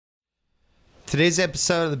Today's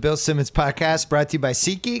episode of the Bill Simmons Podcast brought to you by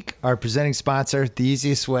SeatGeek, our presenting sponsor. The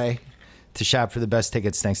easiest way to shop for the best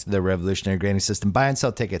tickets thanks to their revolutionary grading system. Buy and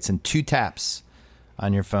sell tickets in 2 taps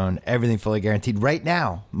on your phone. Everything fully guaranteed. Right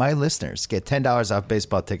now, my listeners get $10 off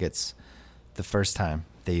baseball tickets the first time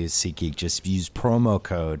they use SeatGeek. Just use promo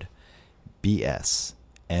code BSMLB.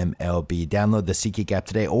 Download the SeatGeek app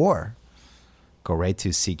today or go right to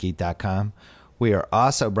SeatGeek.com. We are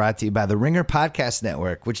also brought to you by the Ringer Podcast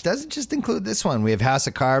Network, which doesn't just include this one. We have House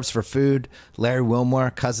of Carbs for food, Larry Wilmore,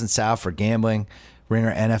 Cousin Sal for gambling,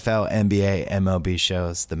 Ringer NFL, NBA, MLB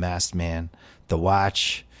shows, The Masked Man, The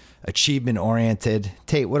Watch, achievement-oriented.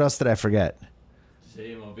 Tate, what else did I forget?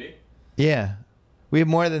 MLB? Yeah. We have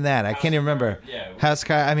more than that. I can't even remember. Yeah. House of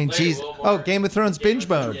Carbs. I mean, geez. Oh, Game of Thrones binge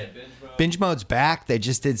mode. Yeah, binge mode. Binge mode's back. They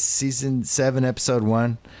just did season 7, episode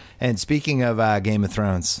 1. And speaking of Game of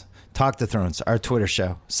Thrones, Talk to Thrones, our Twitter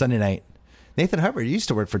show, Sunday night. Nathan Hubbard, you used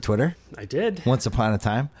to work for Twitter. I did. Once upon a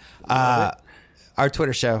time. Our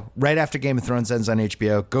Twitter show, right after Game of Thrones ends on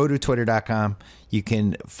HBO, go to twitter.com. You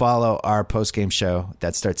can follow our post-game show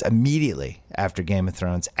that starts immediately after Game of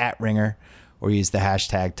Thrones at Ringer, or use the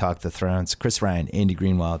hashtag Talk to Thrones. Chris Ryan, Andy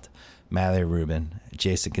Greenwald, Mallory Rubin,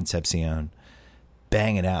 Jason Concepcion,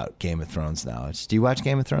 banging out Game of Thrones knowledge. Do you watch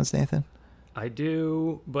Game of Thrones, Nathan? I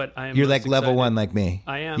do, but I am. You're most like level excited. 1 like me.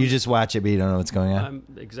 I am. You just watch it, but you don't know what's going on.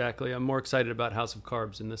 I'm more excited about House of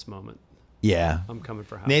Carbs in this moment. Yeah. I'm coming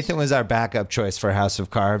for House. Nathan was our backup choice for House of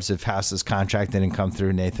Carbs. If House's contract didn't come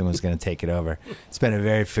through, Nathan was going to take it over. It's been a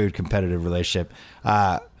very food competitive relationship.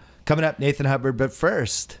 Coming up, Nathan Hubbard. But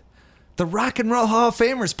first, the Rock and Roll Hall of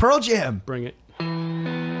Famers, Pearl Jam. Bring it.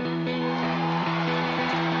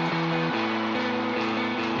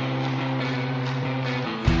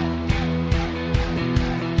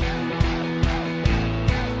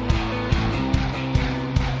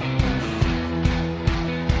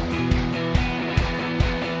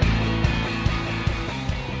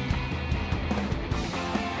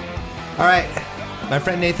 All right. My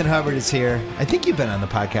friend Nathan Hubbard is here. I think you've been on the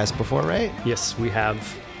podcast before, right? Yes, we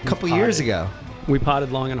have. A couple years ago. We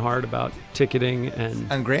potted long and hard about ticketing,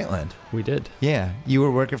 and On Grantland. we did. Yeah. You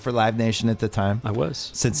were working for Live Nation at the time. I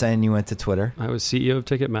was. Since then, you went to Twitter. I was CEO of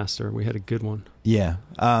Ticketmaster. We had a good one. Yeah.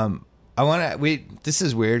 This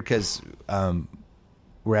is weird because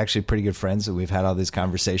we're actually pretty good friends and we've had all these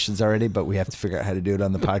conversations already, but we have to figure out how to do it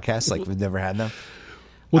on the podcast. Like we've never had them.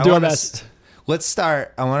 We'll do our best. Let's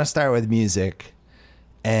start. I want to start with music.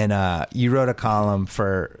 And you wrote a column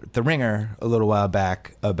for The Ringer a little while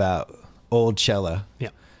back about old cello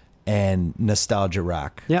and nostalgia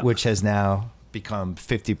rock, which has now become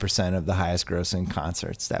 50% of the highest grossing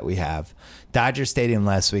concerts that we have. Dodger Stadium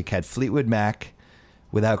last week had Fleetwood Mac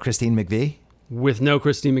without Christine McVie. With no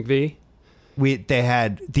Christine McVie. They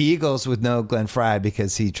had the Eagles with no Glenn Frey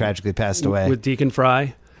because he tragically passed away. With Deacon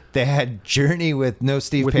Fry. They had Journey with no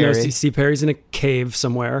Steve with Perry. No Steve Perry's in a cave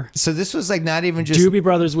somewhere. So this was like not even just... Doobie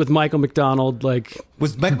Brothers with Michael McDonald. Like,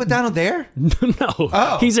 was Michael McDonald there? No.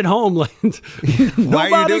 Oh. He's at home. Like,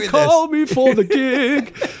 why are you doing call this? me for the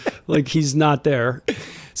gig. Like, he's not there.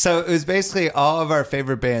 So it was basically all of our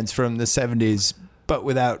favorite bands from the 70s, but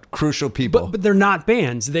without crucial people. But they're not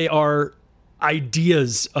bands. They are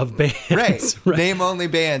ideas of bands. Right. Name-only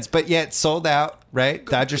bands, but yet sold out, right?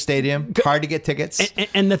 Dodger Stadium, hard to get tickets.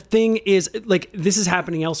 And the thing is, like, this is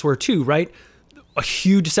happening elsewhere too, right? A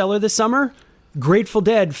huge seller this summer, Grateful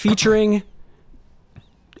Dead featuring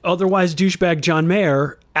otherwise douchebag John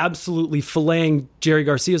Mayer absolutely filleting Jerry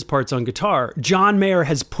Garcia's parts on guitar. John Mayer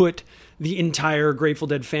has put the entire Grateful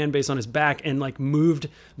Dead fan base on his back and like moved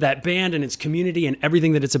that band and its community and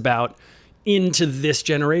everything that it's about into this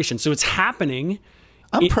generation. So it's happening.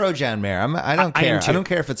 I'm pro John Mayer. I don't care. I don't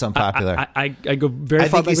care if it's unpopular. I go very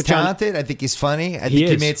far I think he's talented. I think he's funny. I think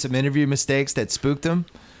he made some interview mistakes that spooked him.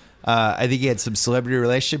 I think he had some celebrity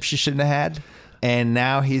relationships he shouldn't have had. And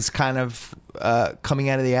now he's kind of coming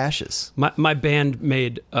out of the ashes. My band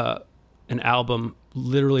made an album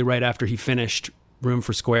literally right after he finished Room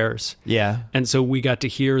for Squares. Yeah. And so we got to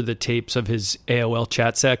hear the tapes of his AOL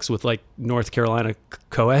chat sex with like North Carolina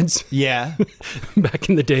co-eds. Yeah. Back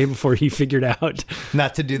in the day before he figured out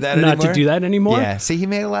not to do that anymore. Yeah. See, he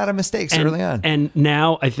made a lot of mistakes early on. And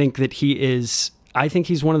now I think that I think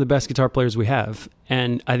he's one of the best guitar players we have.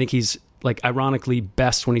 And I think he's like ironically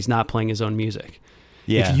best when he's not playing his own music.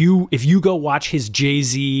 Yeah. If you go watch his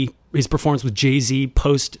performance with Jay-Z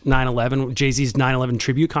post 9/11, Jay-Z's 9/11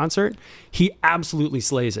 tribute concert, he absolutely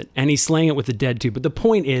slays it. And he's slaying it with the Dead too. But the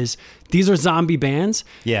point is, these are zombie bands.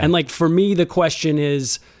 Yeah. And like for me, the question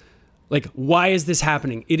is, like, why is this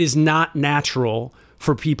happening? It is not natural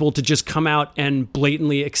for people to just come out and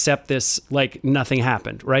blatantly accept this like nothing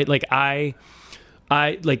happened, right? Like I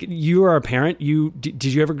like, you are a parent. Did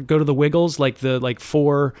you ever go to the Wiggles, like the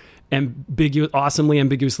four awesomely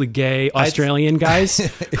ambiguously gay Australian guys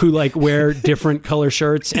who like wear different color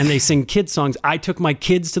shirts and they sing kids songs? I took my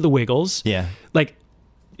kids to the Wiggles. Yeah. Like,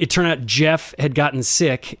 it turned out Jeff had gotten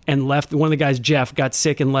sick and left. One of the guys, Jeff, got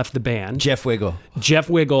sick and left the band. Jeff Wiggle.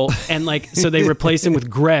 And like, so they replaced him with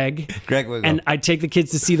Greg. Greg Wiggle. And I'd take the kids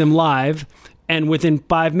to see them live. And within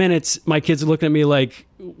 5 minutes, my kids are looking at me like,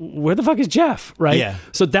 where the fuck is Jeff? Right? Yeah.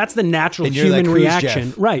 So that's the natural human like, reaction.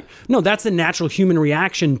 Jeff? Right. No, that's the natural human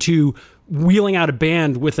reaction to wheeling out a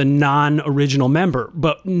band with a non-original member.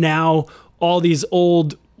 But now all these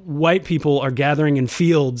old white people are gathering in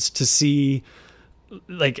fields to see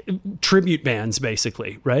like tribute bands,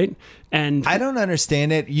 basically, right? And I don't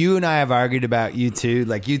understand it. You and I have argued about U2,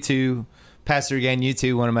 like U2, Pastor Again,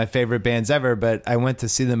 U2, one of my favorite bands ever, but I went to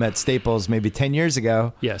see them at Staples maybe 10 years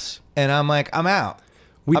ago. Yes. And I'm like, I'm out.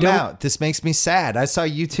 I'm out. This makes me sad. I saw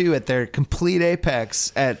U2 at their complete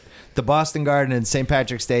apex at the Boston Garden in St.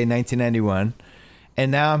 Patrick's Day in 1991.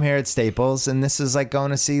 And now I'm here at Staples, and this is like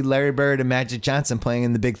going to see Larry Bird and Magic Johnson playing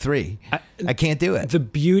in the Big Three. I can't do it. The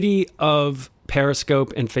beauty of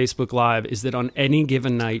Periscope and Facebook Live is that on any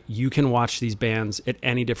given night, you can watch these bands at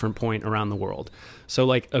any different point around the world. So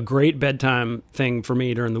like a great bedtime thing for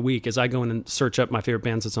me during the week is I go in and search up my favorite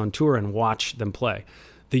bands that's on tour and watch them play.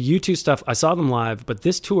 The U2 stuff, I saw them live, but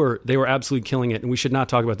this tour, they were absolutely killing it, and we should not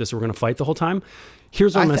talk about this. We're going to fight the whole time.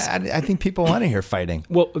 Here's what I think people want to hear fighting.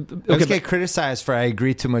 Well, I just get criticized for I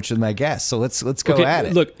agree too much with my guests, so let's go at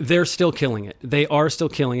it. Look, they're still killing it. They are still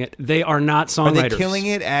killing it. They are not songwriters. Are they killing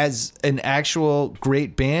it as an actual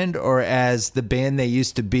great band or as the band they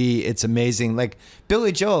used to be? It's amazing. Like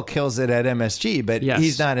Billy Joel kills it at MSG, but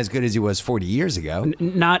he's not as good as he was 40 years ago.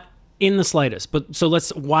 Not in the slightest. But so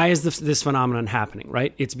why is this phenomenon happening,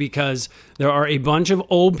 right? It's because there are a bunch of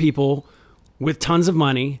old people with tons of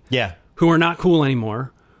money. Yeah. Who are not cool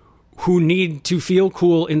anymore, who need to feel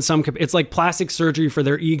cool in some... It's like plastic surgery for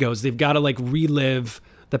their egos. They've got to like relive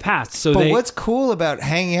the past. But what's cool about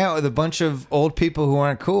hanging out with a bunch of old people who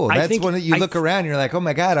aren't cool? That's when you look around, you're like, oh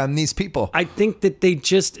my God, I'm these people. I think that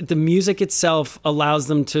the music itself allows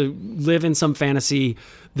them to live in some fantasy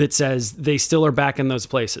that says they still are back in those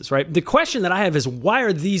places, right? The question that I have is, why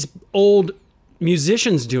are these old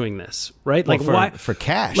musicians doing this, right? Like why for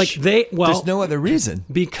cash? Like there's no other reason.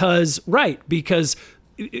 Because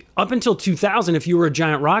up until 2000, if you were a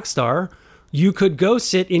giant rock star, you could go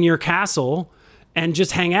sit in your castle and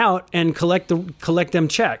just hang out and collect them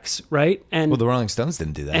checks, right? And the Rolling Stones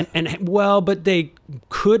didn't do that. But they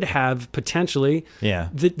could have potentially. Yeah.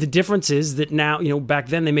 The difference is that now, back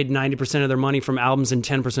then they made 90% of their money from albums and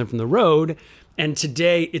 10% from the road. And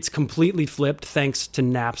today it's completely flipped thanks to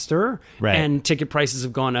Napster, right. And ticket prices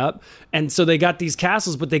have gone up. And so they got these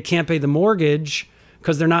castles, but they can't pay the mortgage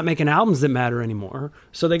because they're not making albums that matter anymore.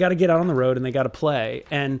 So they got to get out on the road and they got to play.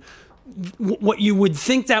 And what you would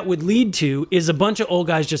think that would lead to is a bunch of old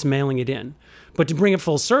guys just mailing it in. But to bring it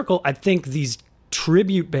full circle, I think these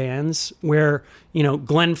tribute bands where,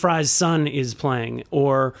 Glenn Fry's son is playing,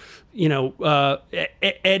 or,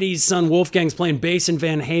 Eddie's son Wolfgang's playing bass in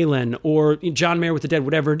Van Halen, or John Mayer with the Dead,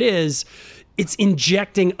 whatever it is, it's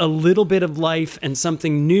injecting a little bit of life and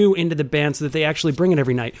something new into the band so that they actually bring it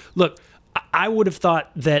every night. Look, I would have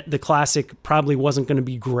thought that the Classic probably wasn't going to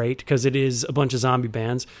be great because it is a bunch of zombie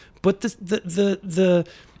bands, but the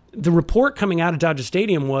report coming out of Dodger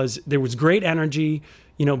Stadium was there was great energy.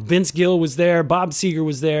 Vince Gill was there, Bob Seger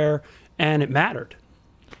was there, and it mattered.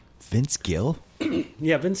 Vince Gill?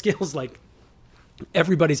 Yeah, Vince Gill's like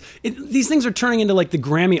everybody's. These things are turning into like the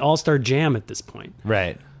Grammy All-Star Jam at this point,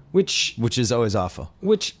 right? Which is always awful.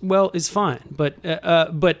 Which is fine, but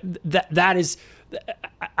that is.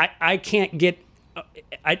 I can't get.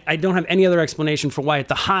 I don't have any other explanation for why at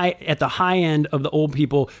the high end of the old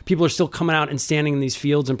people are still coming out and standing in these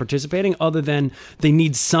fields and participating, other than they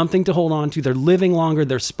need something to hold on to. They're living longer.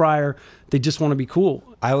 They're sprier. They just want to be cool.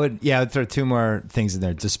 I'd throw two more things in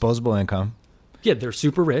there. Disposable income. Yeah, they're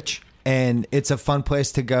super rich. And it's a fun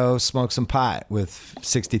place to go smoke some pot with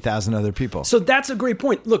 60,000 other people. So that's a great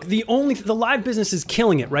point. Look, the live business is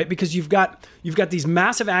killing it, right? Because you've got these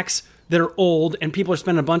massive acts that are old and people are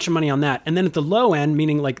spending a bunch of money on that. And then at the low end,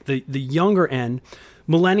 meaning like the younger end,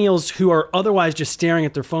 millennials who are otherwise just staring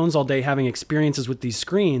at their phones all day, having experiences with these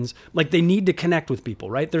screens, like they need to connect with people,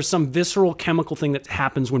 right? There's some visceral chemical thing that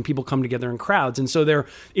happens when people come together in crowds. And so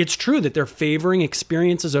it's true that they're favoring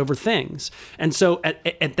experiences over things. And so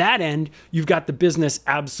at that end, you've got the business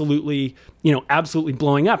absolutely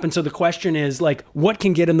blowing up. And so the question is like, what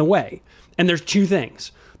can get in the way? And there's two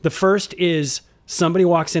things. The first is somebody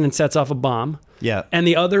walks in and sets off a bomb. Yeah. And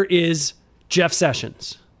the other is Jeff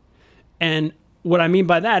Sessions. And what I mean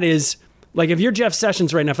by that is, like, if you're Jeff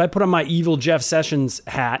Sessions right now, if I put on my evil Jeff Sessions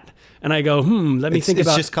hat and I go, let me think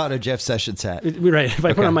about... It's just called a Jeff Sessions hat. Right. If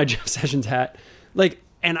I put on my Jeff Sessions hat, like,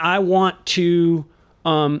 and I want to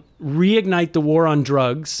reignite the war on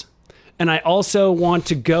drugs, and I also want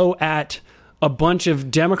to go at a bunch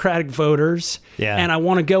of Democratic voters, and I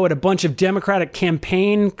want to go at a bunch of Democratic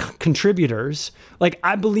campaign contributors. Like,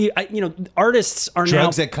 I believe, artists are now...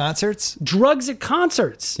 Drugs at concerts? Drugs at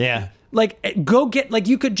concerts. Yeah. Like, go get, like,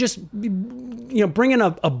 you could just, bring in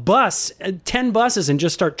a bus, 10 buses, and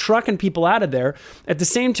just start trucking people out of there. At the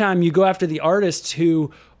same time, you go after the artists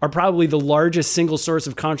who are probably the largest single source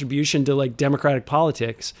of contribution to, like, Democratic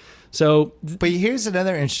politics. So... But here's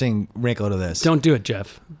another interesting wrinkle to this. Don't do it,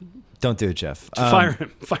 Jeff. Don't do it, Jeff. Fire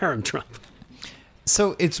him, Trump.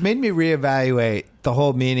 So it's made me reevaluate the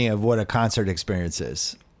whole meaning of what a concert experience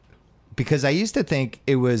is. Because I used to think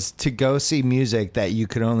it was to go see music that you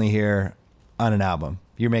could only hear on an album.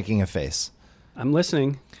 You're making a face. I'm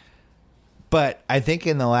listening. But I think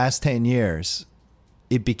in the last 10 years,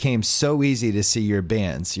 it became so easy to see your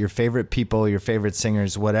bands, your favorite people, your favorite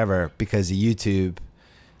singers, whatever, because of YouTube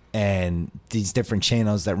and these different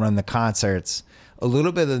channels that run the concerts. A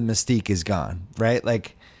little bit of the mystique is gone, right?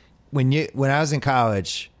 Like when I was in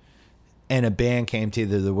college and a band came to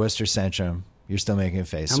either the Worcester Centrum, You're Still Making a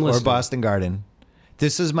Face, or Boston Garden,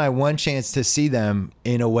 this was my one chance to see them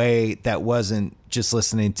in a way that wasn't just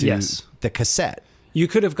listening to the cassette. You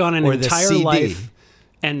could have gone an entire CD. life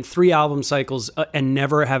and 3 album cycles and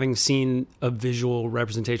never having seen a visual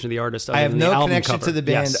representation of the artist. I have than no the album connection cover. to the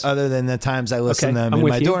band other than the times I listen to them in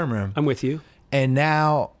my dorm room. I'm with you. And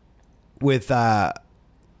now with,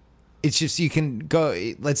 it's just, you can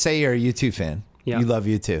go, let's say you're a U2 fan. Yeah. You love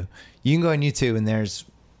U2. You can go on YouTube and there's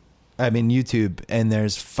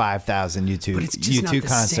 5,000 YouTube But it's just not the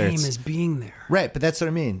concerts. same as being there. Right, but that's what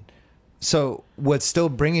I mean. So what's still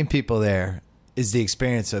bringing people there is the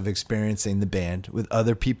experience of experiencing the band with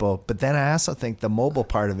other people. But then I also think the mobile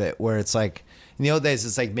part of it, where it's like, in the old days,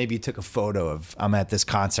 it's like maybe you took a photo of, I'm at this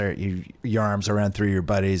concert, your arms around 3 of your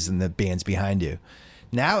buddies and the band's behind you.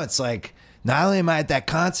 Now it's like, not only am I at that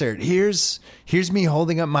concert, here's me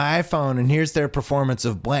holding up my iPhone and here's their performance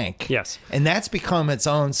of blank. Yes. And that's become its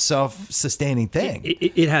own self-sustaining thing.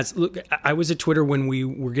 It has. Look, I was at Twitter when we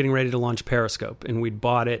were getting ready to launch Periscope, and we'd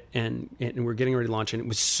bought it, and we're getting ready to launch it. And it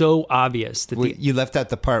was so obvious that you left out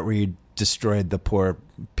the part where you destroyed the poor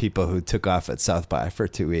people who took off at South by for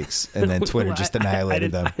 2 weeks, and then Twitter just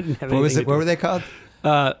annihilated them. What was it? What were they called?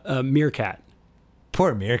 Meerkat.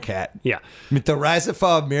 Poor Meerkat. Yeah. I mean, the rise and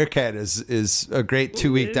fall of Meerkat is a great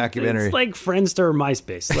 2-week documentary. It's like Friendster or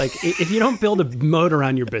MySpace. Like, if you don't build a moat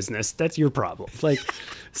around your business, that's your problem. Like,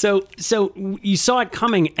 so you saw it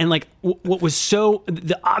coming, and like what was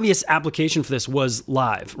the obvious application for this was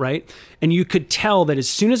live, right? And you could tell that as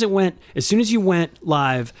soon as you went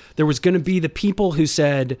live, there was going to be the people who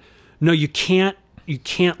said, no, you can't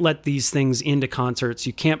let these things into concerts.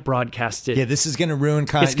 You can't broadcast it. Yeah, this is going to ruin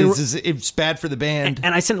it's bad for the band.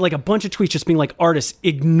 And I sent like a bunch of tweets just being like, artists,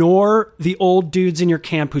 ignore the old dudes in your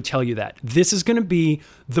camp who tell you that. This is going to be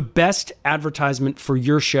the best advertisement for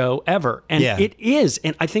your show ever. And it is.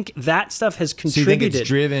 And I think that stuff has contributed. So you think it's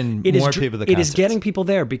driven more people to concerts? It is getting people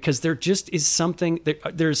there because there just is something,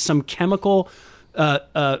 there's some chemical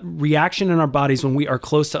reaction in our bodies when we are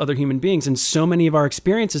close to other human beings, and so many of our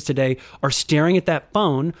experiences today are staring at that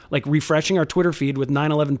phone, like refreshing our Twitter feed with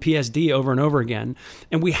 9/11 PSD over and over again.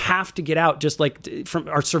 And we have to get out, just like from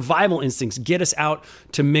our survival instincts, get us out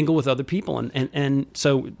to mingle with other people. And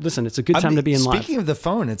so listen, it's a good time to be in live. Speaking of the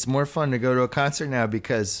phone, it's more fun to go to a concert now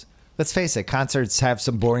because, let's face it, concerts have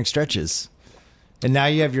some boring stretches. And now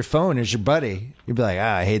you have your phone as your buddy. You'd be like,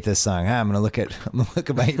 I hate this song. I'm gonna look at my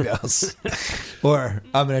emails, or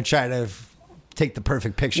I'm gonna try to take the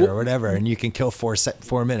perfect picture or whatever, and you can kill 4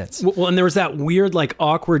 minutes. Well, and there was that weird, like,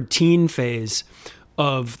 awkward teen phase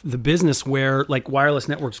of the business where like wireless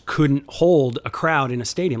networks couldn't hold a crowd in a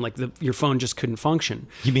stadium, like your phone just couldn't function.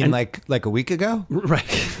 You mean like a week ago? Right.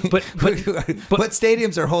 But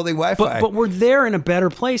stadiums are holding Wi-Fi? But we're there in a better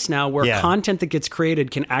place now where content that gets created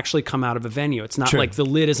can actually come out of a venue. It's not like the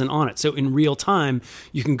lid isn't on it. So in real time,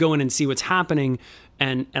 you can go in and see what's happening.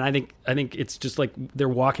 And I think it's just like they're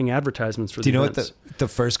walking advertisements for. Do you know what the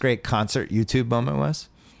first great concert YouTube moment was?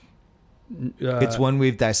 It's one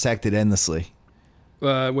we've dissected endlessly.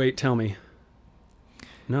 Wait, tell me.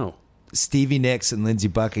 No. Stevie Nicks and Lindsey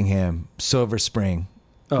Buckingham, Silver Spring,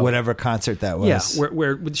 whatever concert that was. Yeah,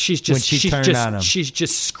 where she's just turned on him. She's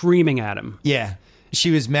just screaming at him. Yeah, she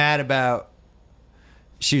was mad about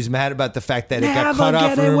She was mad about the fact that it Never got cut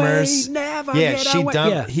off get away, rumors. never yeah, get she away.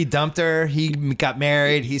 dumped. Yeah. He dumped her. He got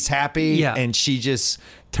married. He's happy. Yeah. And she just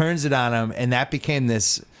turns it on him, and that became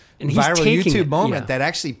this And he's viral taking YouTube it, moment yeah. that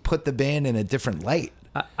actually put the band in a different light.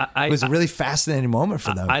 I, It was a really fascinating moment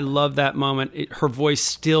for them. I love that moment. Her voice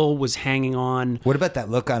still was hanging on. What about that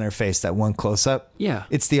look on her face, that one close-up? Yeah.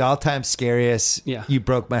 It's the all-time scariest, Yeah. you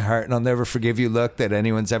broke my heart and I'll never forgive you look that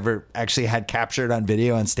anyone's ever actually had captured on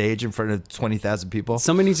video on stage in front of 20,000 people.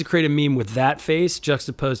 Somebody needs to create a meme with that face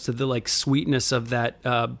juxtaposed to the like sweetness of that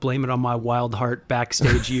 "Blame It on My Wild Heart"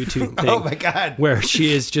 backstage YouTube thing. Oh, my God. Where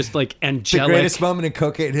she is just like The angelic. greatest moment in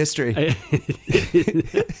cocaine history.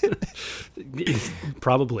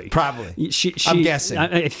 Probably. I'm guessing.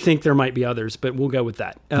 I think there might be others, but we'll go with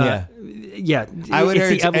that. Yeah. I would it's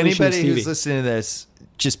the urge evolution of anybody Stevie. who's listening to this,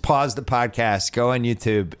 just pause the podcast, go on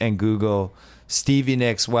YouTube and Google Stevie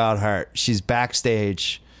Nicks Wild Heart. She's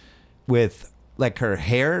backstage with like her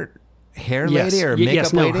hair lady or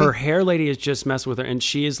makeup lady. Her hair lady is just messing with her, and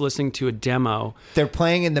she is listening to a demo. They're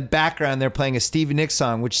playing in the background. They're playing a Stevie Nicks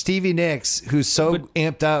song, which Stevie Nicks, who's so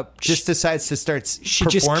amped up, just decides to start She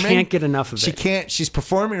performing. just can't get enough of it. She can't. She's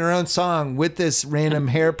performing her own song with this random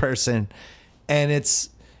hair person, and it's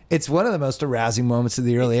one of the most arousing moments of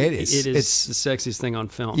the early '80s. It is It's the sexiest thing on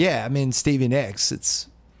film. yeah. I mean, Stevie Nicks. It's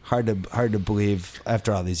hard to believe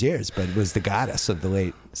after all these years, but it was the goddess of the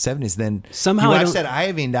late '70s. Then Somehow you I watched don't- that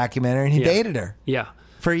Iovine documentary, and he Yeah. dated her Yeah.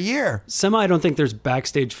 for a year. Somehow I don't think there's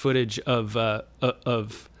backstage footage of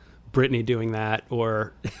Britney doing that,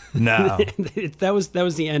 or No. that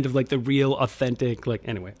was the end of like the real authentic. Like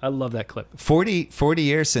anyway, I love that clip. 40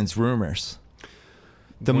 years since Rumors,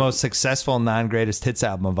 the most successful non-greatest hits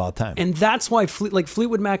album of all time. And that's why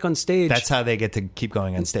Fleetwood Mac on stage. That's how they get to keep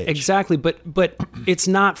going on stage. Exactly, but it's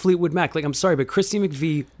not Fleetwood Mac. Like I'm sorry, but Christy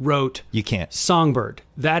McVie wrote You can't. Songbird.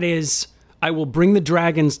 That is, I will bring the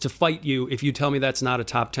dragons to fight you if you tell me that's not a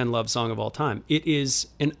top 10 love song of all time. It is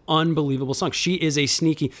an unbelievable song. She is a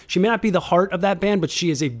sneaky. She may not be the heart of that band, but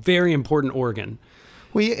she is a very important organ.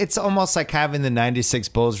 Well, it's almost like having the 96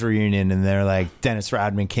 Bulls reunion and they're like, Dennis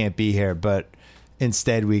Rodman can't be here, but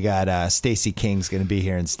instead we got Stacey King's going to be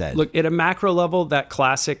here instead. Look, at a macro level, that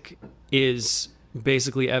classic is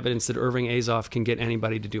basically evidence that Irving Azoff can get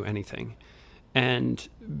anybody to do anything. And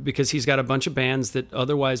because he's got a bunch of bands that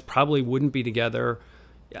otherwise probably wouldn't be together,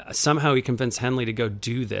 somehow he convinced Henley to go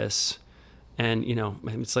do this. And, you know,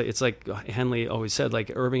 it's like Henley always said,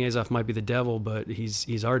 like, Irving Azoff might be the devil, but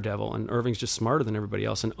he's our devil. And Irving's just smarter than everybody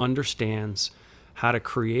else and understands how to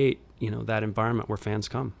create, you know, that environment where fans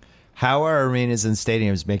come. How are arenas and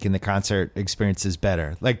stadiums making the concert experiences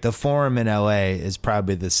better? Like the Forum in LA is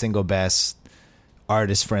probably the single best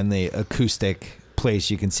artist-friendly acoustic place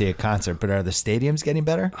you can see a concert, but are the stadiums getting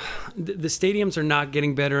better? The stadiums are not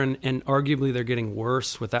getting better, and arguably they're getting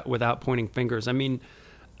worse without pointing fingers. I mean,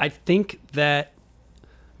 I think that,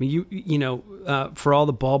 you know, for all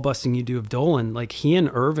the ball busting you do of Dolan, like he and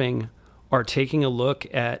Irving are taking a look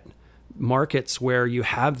at markets where you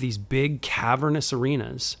have these big cavernous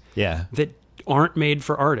arenas that aren't made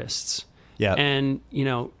for artists. Yeah. And, you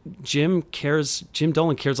know, Jim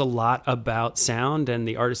Dolan cares a lot about sound and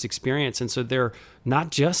the artist experience. And so they're not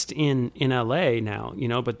just in LA now, you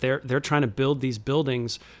know, but they're trying to build these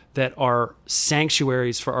buildings that are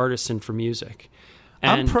sanctuaries for artists and for music.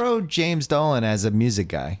 And I'm pro James Dolan as a music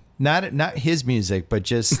guy. Not his music, but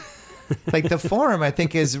just like the Forum, I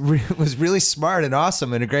think was really smart and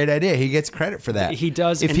awesome and a great idea. He gets credit for that. He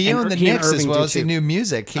does. If he owned the Knicks as well as he too. knew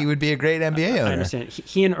music, he would be a great NBA owner. I understand.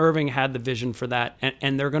 He and Irving had the vision for that,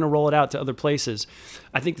 and they're going to roll it out to other places.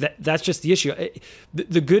 I think that's just the issue.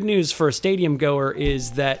 The good news for a stadium goer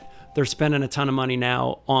is that they're spending a ton of money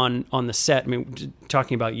now on the set. I mean,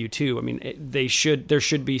 talking about U2, I mean, there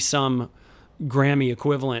should be some Grammy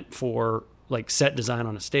equivalent for like set design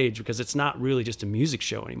on a stage, because it's not really just a music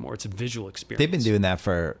show anymore. It's a visual experience. They've been doing that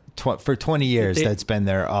for 20 years. That's been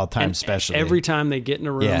their all-time specialty. Every time they get in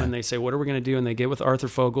a room and they say, what are we going to do? And they get with Arthur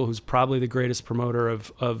Fogel, who's probably the greatest promoter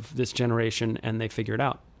of this generation, and they figure it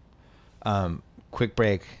out. Quick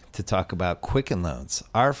break to talk about Quicken Loans.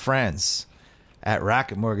 Our friends at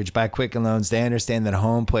Rocket Mortgage by Quicken Loans, they understand that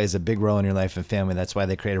home plays a big role in your life and family. That's why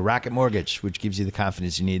they created Rocket Mortgage, which gives you the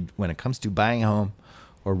confidence you need when it comes to buying a home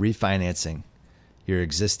or refinancing your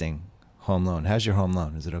existing home loan. How's your home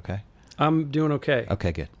loan? Is it okay? I'm doing okay.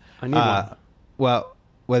 Okay, good. I need one. Well,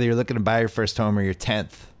 whether you're looking to buy your first home or your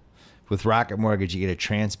 10th, with Rocket Mortgage, you get a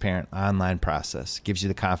transparent online process. Gives you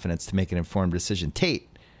the confidence to make an informed decision. Tate,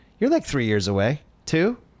 you're like 3 years away.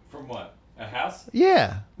 2? From what? A house?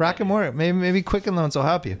 Yeah. Rocket Mortgage. Maybe Quicken Loans will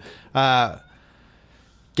help you.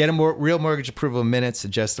 Get a real mortgage approval in minutes.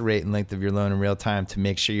 Adjust the rate and length of your loan in real time to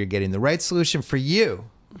make sure you're getting the right solution for you.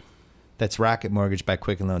 That's Rocket Mortgage by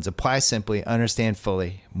Quicken Loans. Apply simply, understand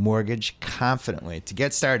fully, mortgage confidently. To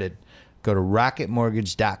get started, go to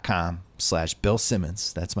rocketmortgage.com/Bill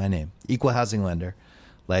Simmons. That's my name. Equal housing lender,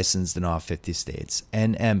 licensed in all 50 states.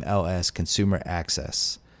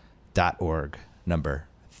 NMLSconsumeraccess.org, number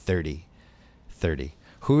 3030.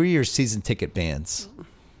 Who are your season ticket bands?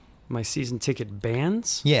 My season ticket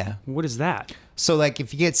bands? Yeah. What is that? So, like,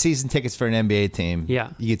 if you get season tickets for an NBA team,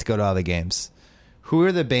 Yeah. you get to go to all the games. Who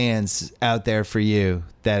are the bands out there for you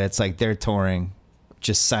that it's like they're touring?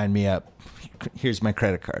 Just sign me up. Here's my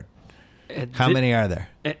credit card. How many are there?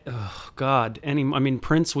 Oh, God. I mean,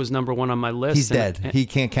 Prince was number one on my list. He's dead. He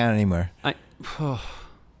can't count anymore.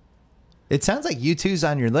 It sounds like U2's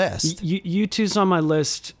on your list. U2's on my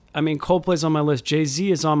list. I mean, Coldplay's on my list. Jay-Z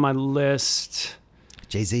is on my list.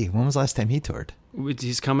 Jay-Z, when was the last time he toured?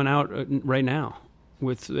 He's coming out right now.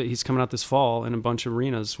 He's coming out this fall in a bunch of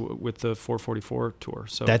arenas with the 444 tour.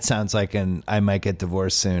 So that sounds like I might get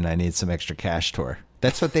divorced soon. I need some extra cash tour.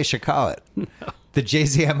 That's what they should call it. No. The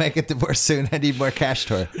Jay-Z, I might get divorced soon. I need more cash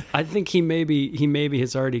tour. I think he maybe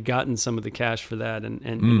has already gotten some of the cash for that, and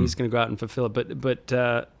he's going to go out and fulfill it. But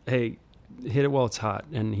hey, hit it while it's hot,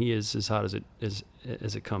 and he is as hot as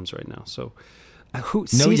it comes right now. So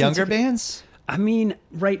no younger bands? I mean,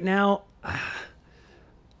 right now.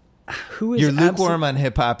 Who is You're lukewarm on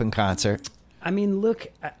hip hop and concert. I mean, look,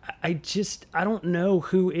 I don't know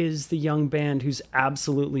who is the young band who's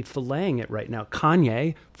absolutely filleting it right now.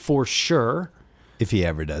 Kanye, for sure. If he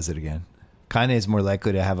ever does it again. Kanye's more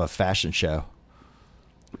likely to have a fashion show.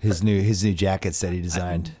 His new jackets that he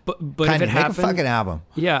designed. But Kanye, if it happened, make a fucking album.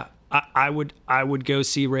 Yeah, I would go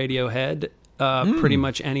see Radiohead pretty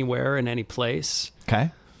much anywhere in any place.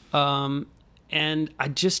 Okay. And I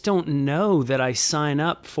just don't know that I sign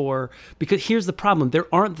up for, because here's the problem. There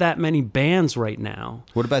aren't that many bands right now.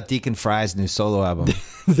 What about Deacon Fry's new solo album?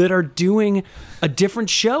 that are doing a different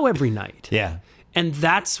show every night. Yeah. And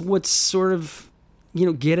that's what's sort of,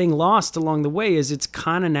 getting lost along the way, is it's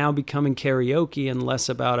kind of now becoming karaoke and less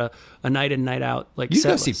about a night in, night out. Like, you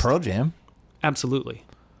go see Pearl Jam. Absolutely.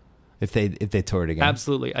 If they toured again.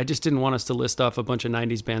 Absolutely. I just didn't want us to list off a bunch of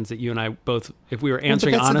 90s bands that you and I both, if we were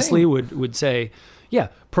answering honestly, would say, yeah,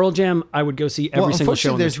 Pearl Jam, I would go see every single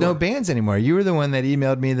show on the tour. There's no bands anymore. You were the one that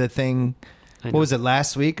emailed me the thing, what was it,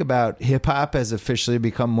 last week, about hip-hop has officially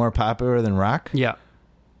become more popular than rock? Yeah.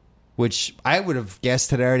 Which I would have guessed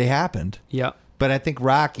had already happened. Yeah. But I think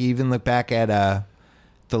rock, you even look back at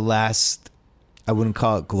the last, I wouldn't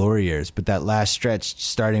call it glory years, but that last stretch,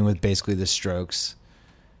 starting with basically the Strokes,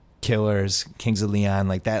 Killers, Kings of Leon,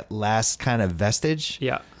 like that last kind of vestige.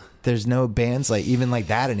 Yeah. There's no bands even like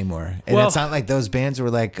that anymore. And it's not like those bands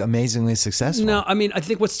were like amazingly successful. No, I mean, I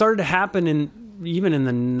think what started to happen even in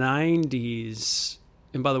the 90s,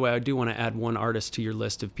 and by the way, I do want to add one artist to your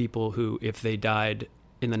list of people who, if they died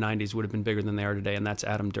in the 90s, would have been bigger than they are today, and that's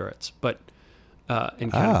Adam Duritz. But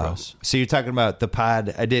in Counting Crows. So you're talking about the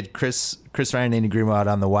pod. I did Chris Ryan, Andy Greenwald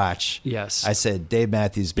on The Watch. Yes. I said Dave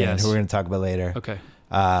Matthews Band, who we're going to talk about later. Okay.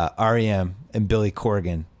 REM and Billy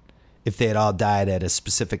Corgan, if they had all died at a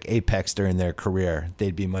specific apex during their career,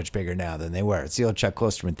 they'd be much bigger now than they were. It's the old Chuck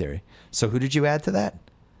Klosterman theory. So who did you add to that?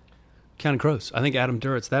 Counting Crows. I think Adam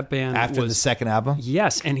Duritz, that band after the second album?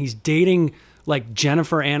 Yes, and he's dating like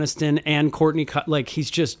Jennifer Aniston and Courtney. Like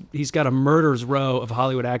he's got a murderer's row of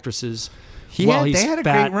Hollywood actresses. They had a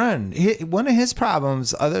great run. One of his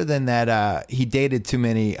problems, other than that he dated too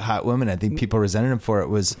many hot women, I think people resented him for it,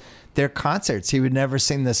 was their concerts. He would never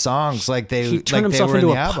sing the songs like they were in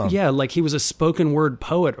the album. Yeah, like he was a spoken word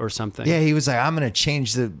poet or something. Yeah, he was like, I'm going to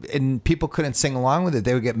change and people couldn't sing along with it.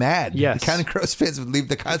 They would get mad. Yes. The Counting Crows fans would leave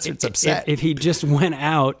the concerts upset. If he just went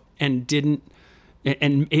out and didn't,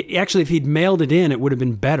 actually, if he'd mailed it in, it would have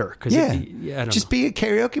been better. Just be a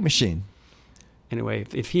karaoke machine. Anyway,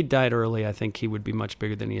 if he died early, I think he would be much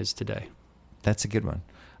bigger than he is today. That's a good one.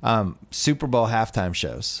 Super Bowl halftime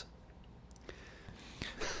shows.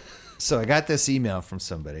 So I got this email from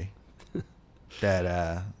somebody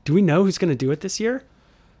that... Do we know who's going to do it this year?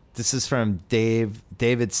 This is from David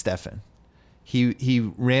Steffen.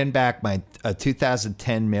 He ran back a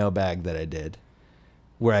 2010 mailbag that I did,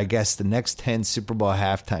 where I guessed the next 10 Super Bowl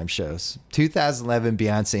halftime shows. 2011,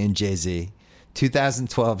 Beyonce and Jay-Z.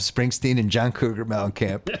 2012, Springsteen and John Cougar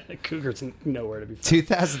Mellencamp. Cougar's nowhere to be found.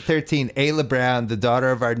 2013, Ayla Brown, the daughter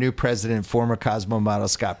of our new president, former Cosmo model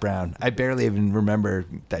Scott Brown. I barely even remember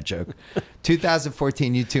that joke.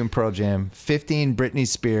 2014, U2 and Pearl Jam. 15, Britney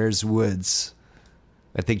Spears, Woods.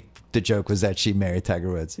 I think the joke was that she married Tiger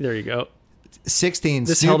Woods. There you go. 16,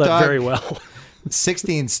 this Snoop held up Dogg, very well.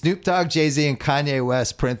 16, Snoop Dogg, Jay-Z, and Kanye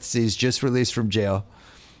West, parentheses, just released from jail.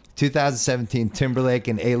 2017, Timberlake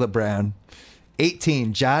and Ayla Brown.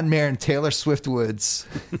 18, John Mayer and Taylor Swift Woods.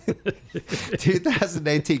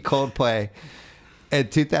 2018, Coldplay.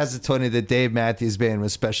 And 2020, the Dave Matthews Band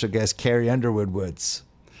with special guest Carrie Underwood Woods.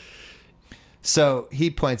 So he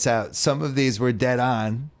points out some of these were dead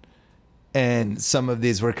on, and some of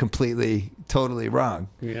these were completely, totally wrong.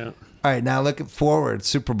 Yeah. All right, now looking forward,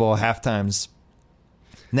 Super Bowl halftimes.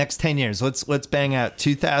 Next 10 years, let's bang out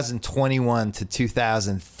 2021 to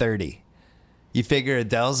 2030. You figure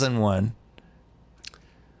Adele's in one.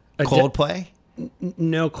 Coldplay?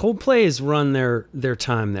 No, Coldplay has run their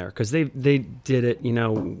time there because they did it,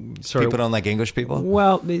 People don't like English people?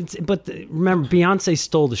 Well, remember, Beyonce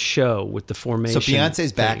stole the show with the Formation. So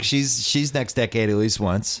Beyonce's back. thing. She's next decade at least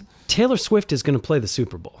once. Taylor Swift is going to play the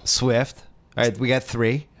Super Bowl. Swift. All right, we got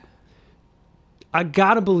 3. I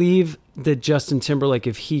got to believe that Justin Timberlake,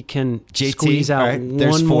 if he can JT, squeeze out right,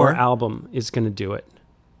 one 4 more album, is going to do it.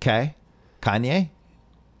 Okay. Kanye?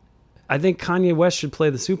 I think Kanye West should play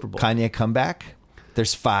the Super Bowl. Kanye comeback?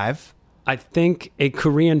 There's 5. I think a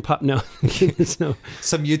Korean pop. No, no.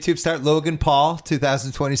 Some YouTube start. Logan Paul,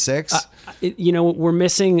 2026. We're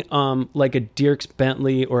missing like a Dierks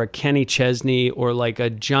Bentley or a Kenny Chesney or like a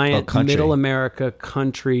giant middle America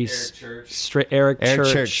country. Eric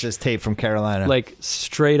Church. This tape from Carolina. Like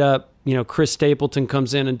straight up, Chris Stapleton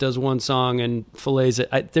comes in and does one song and fillets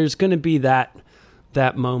it. There's going to be that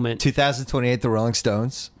moment. 2028, the Rolling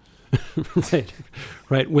Stones.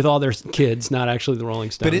 right, with all their kids, not actually the Rolling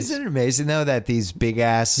Stones. But isn't it amazing though that these big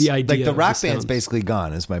ass, the idea like the rock the band's basically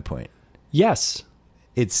gone? Is my point. Yes,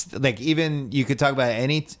 it's like even you could talk about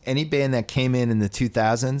any band that came in the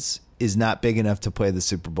 2000s is not big enough to play the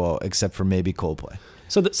Super Bowl except for maybe Coldplay.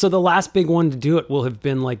 So the last big one to do it will have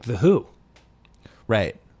been like the Who,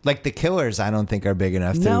 right? Like the Killers, I don't think are big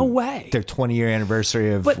enough. No way. Their 20-year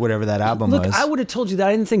anniversary of whatever that album was. Look, I would have told you that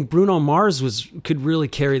I didn't think Bruno Mars could really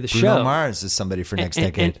carry the show. Bruno Mars is somebody for next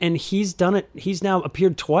decade. And he's done it. He's now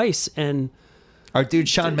appeared twice. And our dude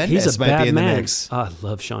Shawn Mendes might be in the mix. Oh, I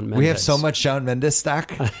love Shawn Mendes. We have so much Shawn Mendes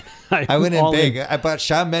stock. I went in big. I bought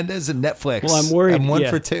Shawn Mendes and Netflix. Well, I'm worried. I'm 1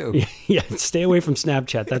 for 2. Yeah, stay away from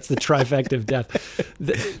Snapchat. That's the trifecta of death.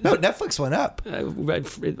 No, Netflix went up.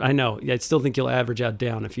 I know. I still think you'll average out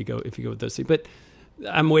down if you go with those things. But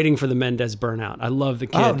I'm waiting for the Mendes burnout. I love the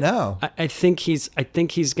kid. Oh no. I think he's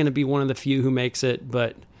going to be one of the few who makes it.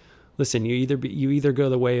 But listen, you either go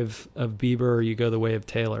the way of Bieber or you go the way of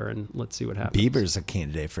Taylor, and let's see what happens. Bieber's a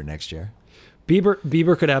candidate for next year.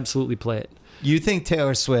 Bieber could absolutely play it. You think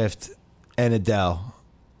Taylor Swift and Adele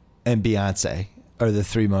and Beyonce are the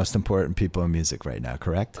 3 most important people in music right now,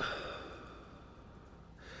 correct?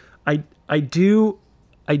 I do.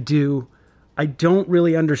 I don't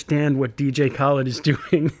really understand what DJ Khaled is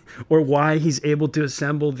doing or why he's able to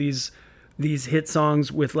assemble these hit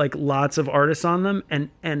songs with like lots of artists on them.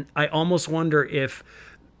 And I almost wonder if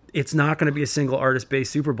it's not going to be a single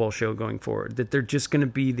artist-based Super Bowl show going forward, that they're just going to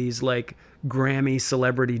be these like Grammy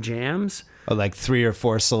celebrity jams. Oh, like 3 or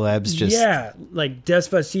 4 celebs just... Yeah, like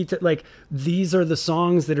Despacito. Like these are the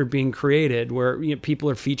songs that are being created where people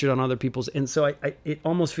are featured on other people's... And so it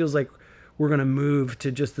almost feels like we're going to move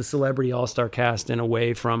to just the celebrity all-star cast and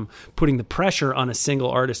away from putting the pressure on a single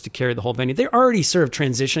artist to carry the whole venue. They're already sort of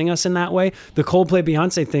transitioning us in that way. The Coldplay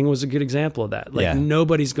Beyonce thing was a good example of that. Like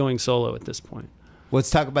nobody's going solo at this point. Let's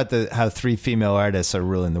talk about how 3 female artists are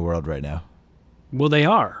ruling the world right now. Well, they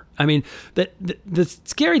are. I mean, the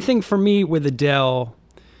scary thing for me with Adele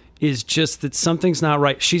is just that something's not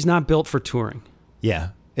right. She's not built for touring. Yeah.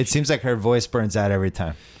 It seems like her voice burns out every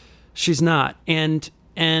time. She's not. And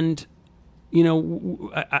I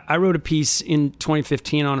wrote a piece in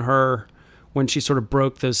 2015 on her when she sort of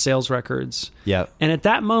broke those sales records. Yeah. And at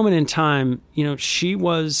that moment in time, she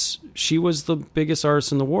was the biggest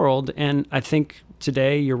artist in the world. And I think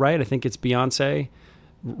today, you're right. I think it's Beyonce.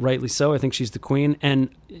 Rightly so. I think she's the queen. And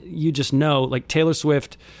you just know, like Taylor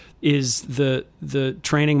Swift is the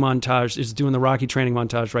training montage, is doing the Rocky training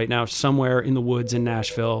montage right now somewhere in the woods in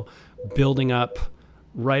Nashville, building up,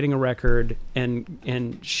 writing a record,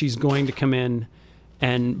 and she's going to come in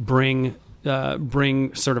and bring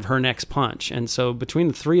sort of her next punch. And so between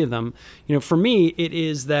the 3 of them, for me, it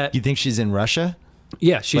is that... You think she's in Russia?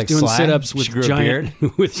 Yeah, she's like doing Sly? sit-ups with she grew giant... a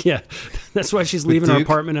beard? with, yeah, that's why she's leaving her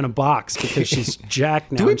apartment in a box, because she's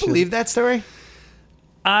jacked now. Do we believe that story?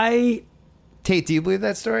 Tate, do you believe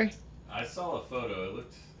that story? I saw a photo. It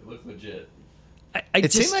looked legit.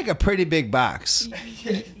 It seemed like a pretty big box.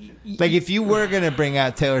 Like if you were going to bring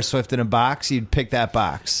out Taylor Swift in a box, you'd pick that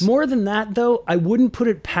box. More than that, though, I wouldn't put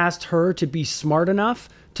it past her to be smart enough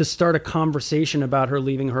to start a conversation about her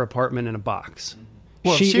leaving her apartment in a box.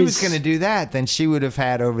 Well, if she was going to do that, then she would have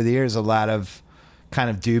had over the years a lot of kind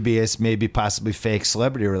of dubious, maybe possibly fake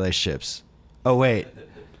celebrity relationships. Oh, wait.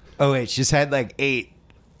 She's had like 8.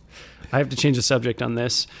 I have to change the subject on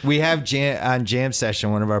this. We have on Jam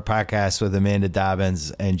Session, one of our podcasts with Amanda Dobbins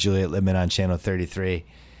and Juliet Lippman on Channel 33.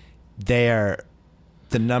 They are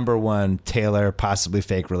the number one Taylor possibly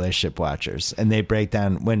fake relationship watchers. And they break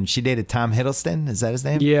down when she dated Tom Hiddleston. Is that his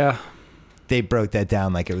name? Yeah. They broke that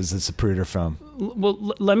down like it was a Zapruder film.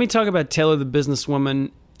 Well, let me talk about Taylor, the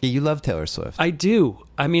businesswoman. Yeah, you love Taylor Swift. I do.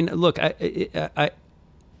 I mean, look,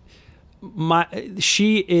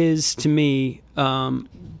 she is to me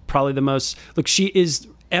probably the most. Look, she is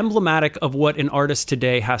emblematic of what an artist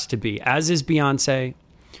today has to be. As is Beyonce,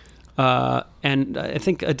 and I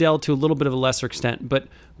think Adele to a little bit of a lesser extent. But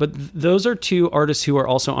those are two artists who are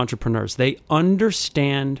also entrepreneurs. They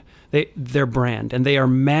understand their brand, and they are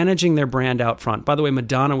managing their brand out front. By the way,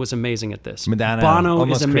 Madonna was amazing at this. Bono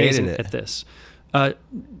is amazing at this.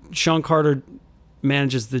 Sean Carter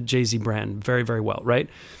manages the Jay-Z brand very, very well, right?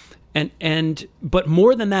 But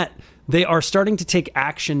more than that, they are starting to take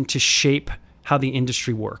action to shape how the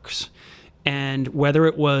industry works. And whether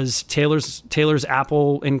it was Taylor's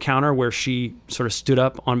Apple encounter where she sort of stood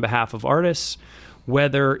up on behalf of artists,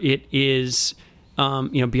 whether it is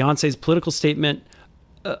Beyonce's political statement.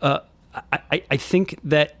 I think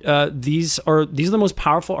that these are the most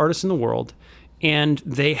powerful artists in the world, and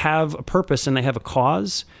they have a purpose and they have a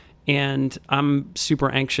cause, and I'm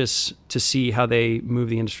super anxious to see how they move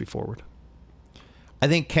the industry forward. I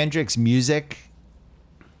think Kendrick's music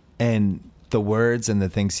and the words and the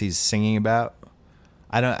things he's singing about,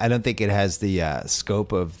 I don't think it has the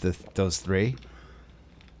scope of those three,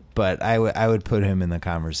 but I would put him in the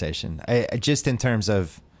conversation. I just in terms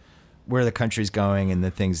of where the country's going and the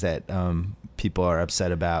things that people are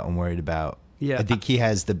upset about and worried about. Yeah, I think he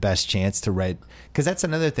has the best chance to write, because that's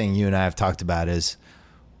another thing you and I have talked about is,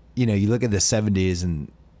 you look at the 70s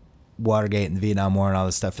and Watergate and the Vietnam War and all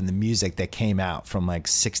this stuff, and the music that came out from like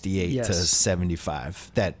 68 to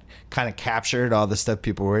 75 that kind of captured all the stuff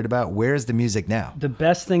people were worried about. Where's the music now? The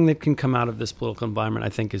best thing that can come out of this political environment, I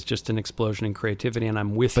think, is just an explosion in creativity, and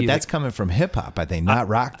I'm with you. But that's coming from hip-hop, I think, not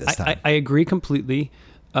rock this time. I agree completely.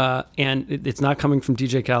 And it's not coming from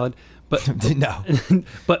DJ Khaled, but no,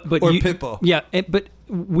 but or Pitbull. Yeah, but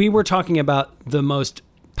we were talking about the most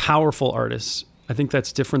powerful artists. I think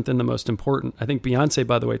that's different than the most important. I think Beyonce,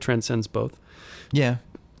 by the way, transcends both. Yeah,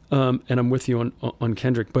 and I'm with you on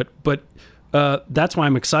Kendrick, but that's why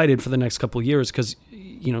I'm excited for the next couple of years, because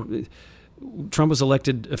Trump was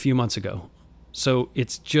elected a few months ago, so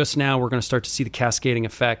it's just now we're going to start to see the cascading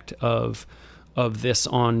effect of this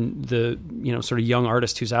on the sort of young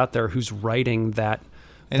artist who's out there who's writing that.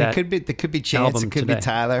 And it could be Chance, it could be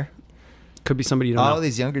Tyler, could be somebody you don't know. All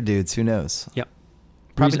these younger dudes, who knows? Yep.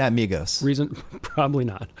 Probably not Migos. Probably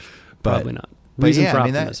not. Probably not. Reason for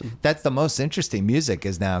optimism. That's the most interesting music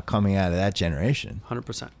is now coming out of that generation.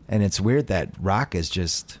 100%. And it's weird that rock is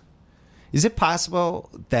just. Is it possible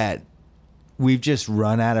that we've just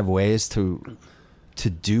run out of ways to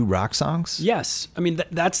do rock songs? Yes. I mean,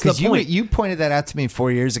 that's the point. You pointed that out to me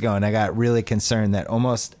 4 years ago, and I got really concerned that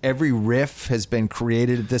almost every riff has been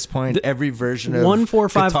created at this point. Every version of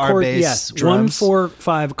 1-4-5 guitar, chord, bass, yes, drums.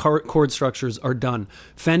 1-4-5 chord structures are done.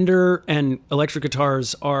 Fender and electric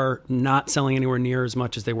guitars are not selling anywhere near as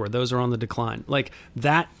much as they were. Those are on the decline. Like,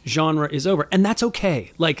 that genre is over, and that's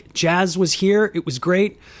okay. Like, jazz was here. It was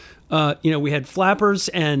great. We had flappers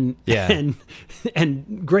and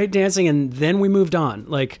great dancing, and then we moved on.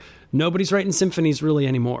 Like, nobody's writing symphonies really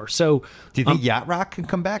anymore. So, do you think yacht rock can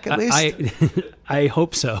come back at least? I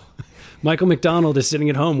hope so. Michael McDonald is sitting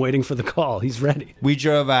at home waiting for the call. He's ready. We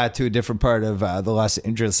drove to a different part of the Los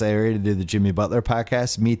Angeles area to do the Jimmy Butler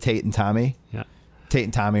podcast. Me, Tate, and Tommy. Yeah. Tate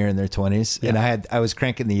and Tommy are in their 20s, and I was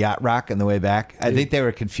cranking the yacht rock on the way back. I think they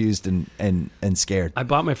were confused and scared. I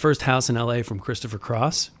bought my first house in L.A. from Christopher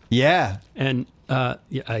Cross. Yeah, and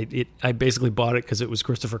I basically bought it because it was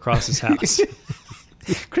Christopher Cross's house.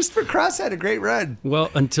 Christopher Cross had a great run.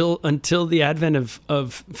 Well, until the advent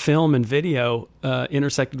of film and video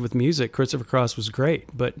intersected with music, Christopher Cross was great.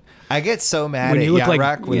 But I get so mad at yacht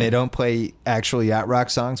rock when they don't play actual yacht rock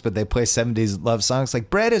songs, but they play 70s love songs. Like,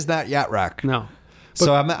 Bread is not yacht rock. No.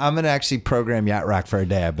 So I'm going to actually program yacht rock for a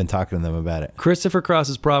day. I've been talking to them about it. Christopher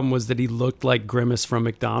Cross's problem was that he looked like Grimace from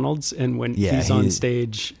McDonald's, and when he's on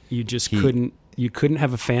stage, you just couldn't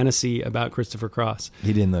have a fantasy about Christopher Cross.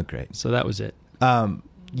 He didn't look great. So that was it.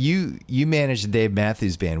 You managed the Dave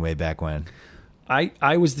Matthews Band way back when.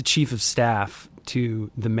 I was the chief of staff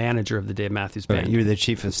to the manager of the Dave Matthews Band. You were the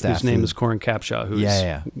chief of staff. Whose name is Corin Capshaw, who's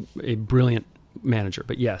a brilliant manager.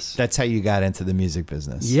 But yes, that's how you got into the music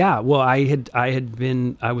business. Yeah, well,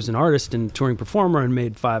 I was an artist and touring performer and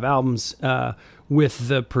made 5 albums with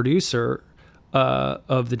the producer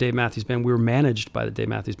of the Dave Matthews Band. We were managed by the Dave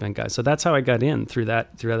Matthews Band guys, so that's how I got in through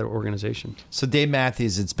that organization. So Dave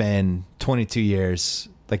Matthews, it's been 22 years.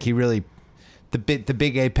 Like he really, the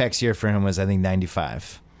big apex year for him was I think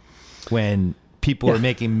 95, when people were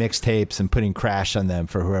making mixtapes and putting Crash on them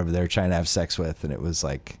for whoever they were trying to have sex with, and it was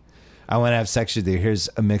like, I want to have sex with you. Here's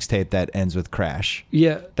a mixtape that ends with Crash.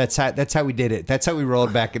 Yeah, that's how we did it. That's how we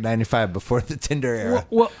rolled back in '95 before the Tinder era.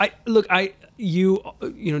 Well, you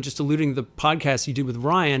know, just alluding to the podcast you did with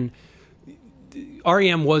Ryan,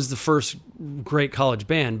 REM was the first great college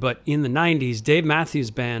band, but in the '90s, Dave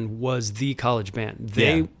Matthews Band was the college band.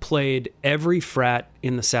 They played every frat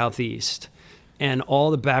in the Southeast, and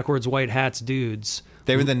all the backwards white hats dudes.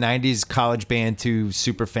 They were the '90s college band to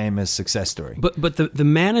super famous success story. But the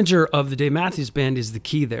manager of the Dave Matthews Band is the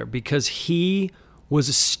key there, because he was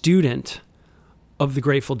a student of the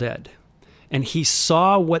Grateful Dead, and he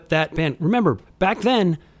saw what that band. Remember, back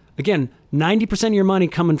then, again, 90% of your money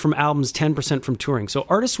coming from albums, 10% from touring. So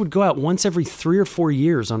artists would go out once every 3 or 4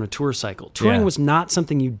 years on a tour cycle. Touring was not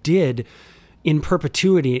something you did in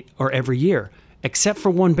perpetuity or every year, except for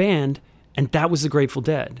one band, and that was the Grateful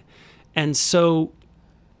Dead. And so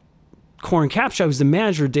Corin Capshaw, who's the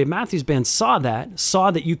manager of Dave Matthews Band, saw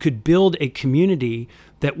that you could build a community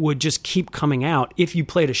that would just keep coming out if you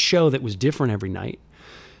played a show that was different every night.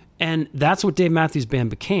 And that's what Dave Matthews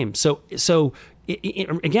Band became. So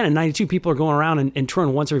again, in '92, people are going around and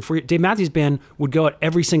touring once every 4 years. Dave Matthews Band would go out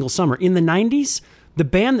every single summer. In the '90s, the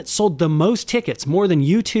band that sold the most tickets, more than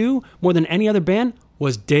U2, more than any other band,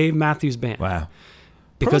 was Dave Matthews Band. Wow.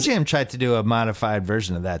 Because Pearl Jam tried to do a modified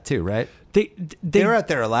version of that too, right? They were out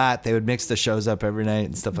there a lot. They would mix the shows up every night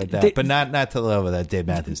and stuff like that, but not to the level that Dave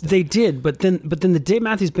Matthews did. They did, but then the Dave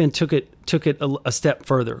Matthews Band took it a step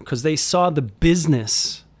further, because they saw the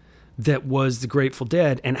business that was the Grateful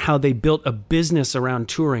Dead and how they built a business around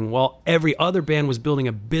touring while every other band was building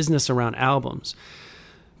a business around albums.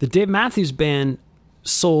 The Dave Matthews Band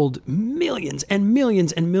sold millions and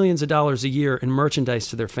millions and millions of dollars a year in merchandise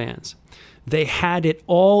to their fans. They had it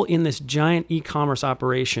all in this giant e-commerce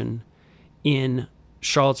operation in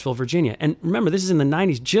Charlottesville, Virginia. And remember, this is in the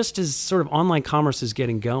 90s, just as sort of online commerce is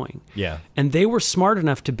getting going. Yeah. And they were smart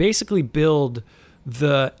enough to basically build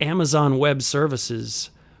the Amazon Web Services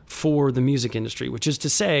for the music industry, which is to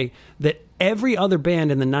say that every other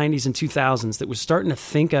band in the 90s and 2000s that was starting to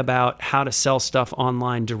think about how to sell stuff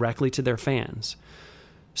online directly to their fans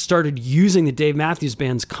started using the Dave Matthews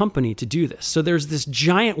Band's company to do this. So there's this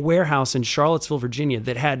giant warehouse in Charlottesville, Virginia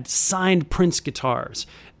that had signed Prince guitars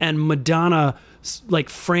and Madonna like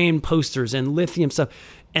framed posters and lithium stuff.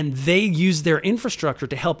 And they used their infrastructure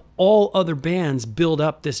to help all other bands build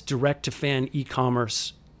up this direct-to-fan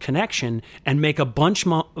e-commerce connection and make a bunch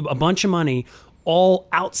of money all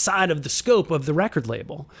outside of the scope of the record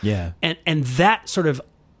label. Yeah. And that sort of,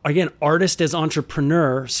 again, artist as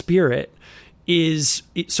entrepreneur spirit is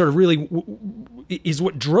sort of really is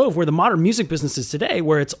what drove where the modern music business is today,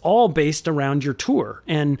 where it's all based around your tour.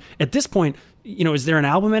 And at this point, you know, is there an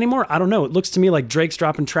album anymore? I don't know. It looks to me like Drake's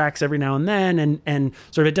dropping tracks every now and then, and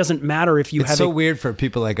sort of it doesn't matter if you have. It's so weird for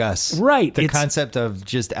people like us, right? The concept of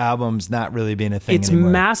just albums not really being a thing anymore.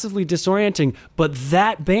 It's massively disorienting. But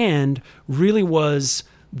that band really was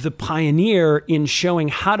the pioneer in showing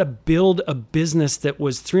how to build a business that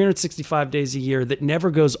was 365 days a year, that never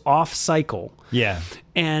goes off cycle. Yeah.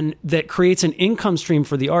 And that creates an income stream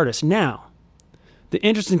for the artist. Now, the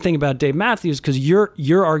interesting thing about Dave Matthews, because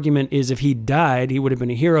your argument is if he died, he would have been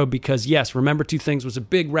a hero because, yes, Remember Two Things was a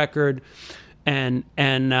big record, and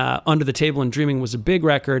Under the Table and Dreaming was a big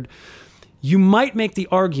record. You might make the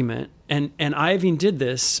argument, and Iovine did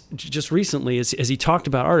this just recently as he talked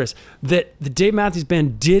about artists, that the Dave Matthews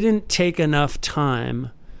Band didn't take enough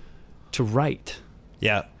time to write.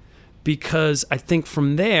 Yeah. Because I think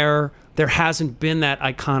from there hasn't been that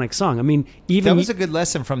iconic song. I mean, even... That was a good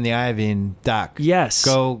lesson from the Iovine doc. Yes.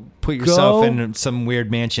 Go put yourself in some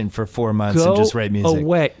weird mansion for 4 months and just write music.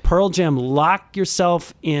 Away. Pearl Jam, lock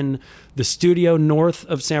yourself in the studio north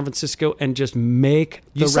of San Francisco and just make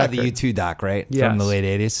the record. You saw the U2 doc, right? Yes. From the late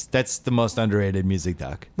 80s. That's the most underrated music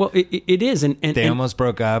doc. Well, it is. And they almost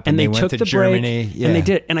broke up and they went took to the Germany. Break, and they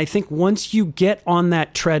did. And I think once you get on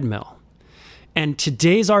that treadmill, and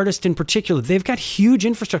today's artists in particular, they've got huge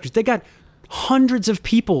infrastructures. They got hundreds of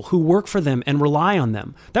people who work for them and rely on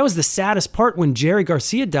them. That was the saddest part when Jerry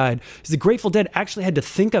Garcia died, is the Grateful Dead actually had to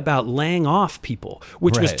think about laying off people,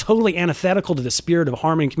 which was Right. totally antithetical to the spirit of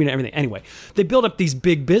harmony and community and everything. Anyway, they build up these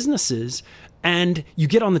big businesses, and you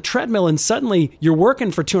get on the treadmill and suddenly you're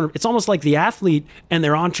working for 200. It's almost like the athlete and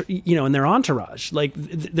their and their entourage. Like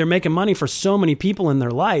they're making money for so many people in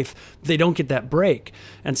their life, they don't get that break.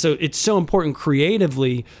 And so it's so important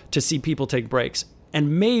creatively to see people take breaks.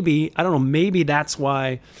 And maybe, I don't know, maybe that's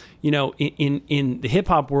why, in the hip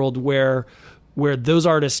hop world where those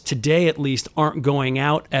artists today at least aren't going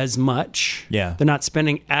out as much. Yeah. They're not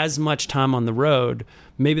spending as much time on the road.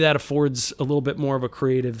 Maybe that affords a little bit more of a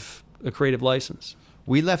creative license.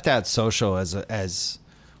 We left out social as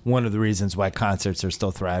one of the reasons why concerts are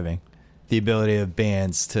still thriving. The ability of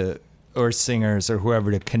bands or singers or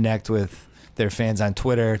whoever to connect with their fans on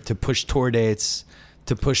Twitter, to push tour dates,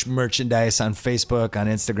 to push merchandise on Facebook, on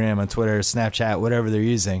Instagram, on Twitter, Snapchat, whatever they're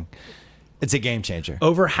using. It's a game changer.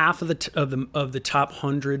 Over half of the top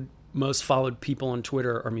 100 most followed people on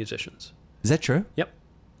Twitter are musicians. Is that true? Yep.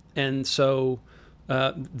 And so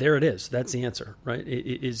there it is. That's the answer, right?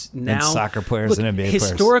 It is now. And soccer players and NBA players.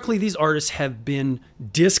 Historically, these artists have been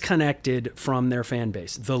disconnected from their fan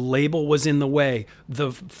base. The label was in the way.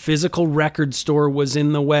 The physical record store was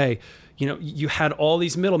in the way. You had all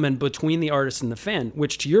these middlemen between the artist and the fan,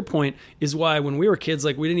 which, to your point, is why when we were kids,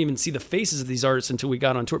 we didn't even see the faces of these artists until we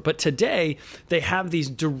got on tour. But today, they have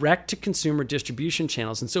these direct-to-consumer distribution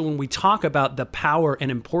channels. And so when we talk about the power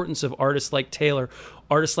and importance of artists like Taylor,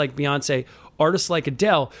 artists like Beyonce, artists like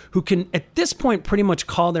Adele, who can, at this point, pretty much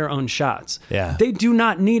call their own shots. Yeah. They do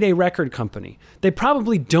not need a record company. They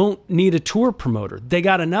probably don't need a tour promoter. They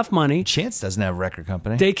got enough money. Chance doesn't have a record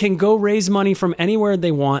company. They can go raise money from anywhere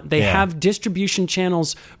they want. They Yeah. have distribution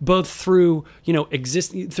channels both through,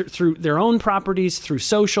 through their own properties, through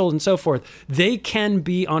social and so forth. They can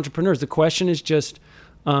be entrepreneurs. The question is just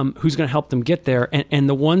who's going to help them get there. And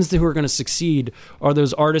the ones who are going to succeed are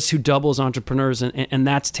those artists who double as entrepreneurs. And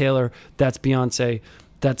that's Taylor, that's Beyonce,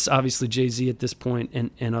 that's obviously Jay-Z at this point,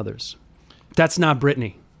 and others. That's not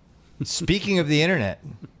Britney. Speaking of the internet,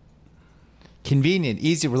 convenient,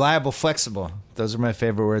 easy, reliable, flexible. Those are my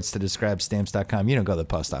favorite words to describe Stamps.com. You don't go to the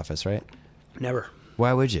post office, right? Never.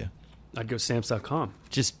 Why would you? I'd go Stamps.com.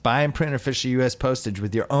 Just buy and print official U.S. postage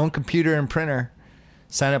with your own computer and printer.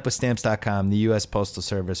 Sign up with Stamps.com, the U.S. Postal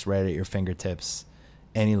Service, right at your fingertips.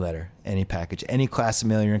 Any letter, any package, any class of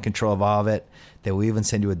mail, you're in control of all of it. They will even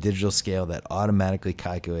send you a digital scale that automatically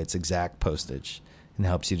calculates exact postage and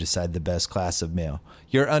helps you decide the best class of mail.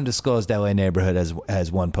 Your undisclosed LA neighborhood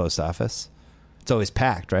has one post office. It's always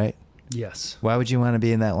packed, right? Yes. Why would you want to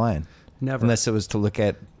be in that line? Never. Unless it was to look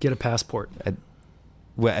at... Get a passport.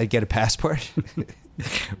 I'd get a passport?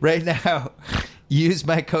 Right now, use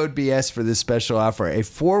my code BS for this special offer. A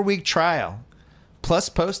 4-week trial, plus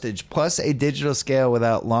postage, plus a digital scale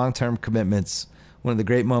without long-term commitments. One of the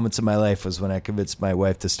great moments of my life was when I convinced my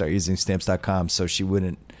wife to start using Stamps.com so she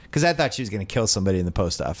wouldn't... Because I thought she was going to kill somebody in the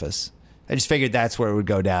post office. I just figured that's where it would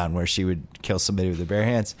go down, where she would kill somebody with her bare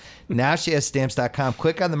hands. Now she has Stamps.com.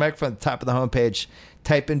 Click on the microphone at the top of the homepage.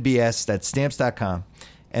 Type in BS. That's Stamps.com.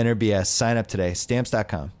 Enter BS. Sign up today.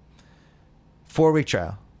 Stamps.com. 4-week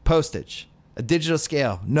trial. Postage. A digital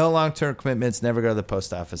scale. No long-term commitments. Never go to the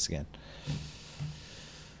post office again.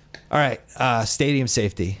 All right. Stadium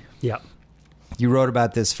safety. Yeah. You wrote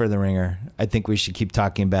about this for The Ringer. I think we should keep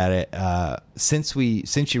talking about it. Since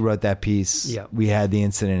you wrote that piece, Yeah. we had the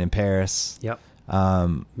incident in Paris. Yep.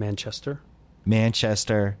 Manchester.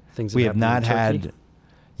 Things We have have not happened in had, Turkey.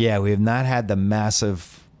 yeah, we have not had the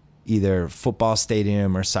massive either football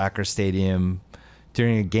stadium or soccer stadium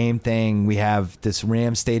during a game thing. We have this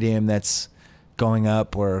Ram stadium that's going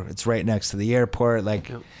up, or it's right next to the airport. Like,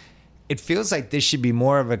 Yep. It feels like this should be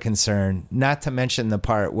more of a concern. Not to mention the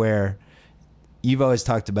part where you've always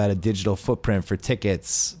talked about a digital footprint for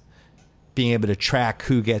tickets, being able to track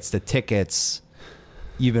who gets the tickets.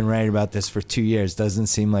 You've been writing about this for 2 years. Doesn't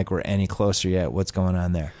seem like we're any closer yet. What's going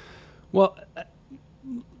on there? Well,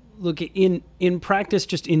 look, in practice,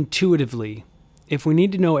 just intuitively, if we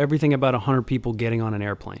need to know everything about 100 people getting on an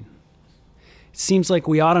airplane, it seems like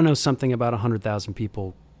we ought to know something about 100,000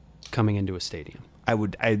 people coming into a stadium.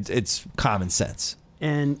 It's common sense.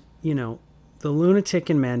 And, the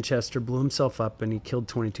lunatic in Manchester blew himself up and he killed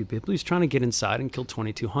 22 people. He's trying to get inside and kill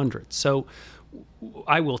 2,200. So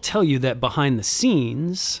I will tell you that behind the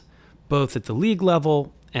scenes, both at the league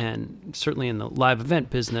level and certainly in the live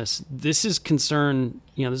event business, this is concern,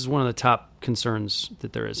 this is one of the top concerns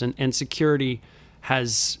that there is. And security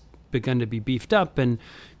has begun to be beefed up. And,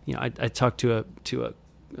 I talked to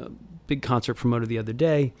a big concert promoter the other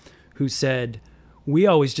day who said, we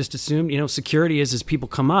always just assumed, security is as people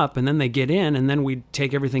come up and then they get in and then we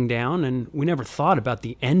take everything down, and we never thought about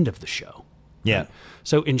the end of the show. Yeah. Right?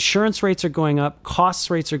 So insurance rates are going up, costs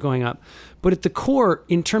rates are going up. But at the core,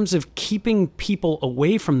 in terms of keeping people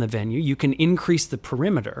away from the venue, you can increase the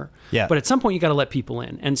perimeter. Yeah. But at some point, you got to let people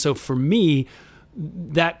in. And so for me,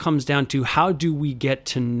 that comes down to how do we get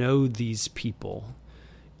to know these people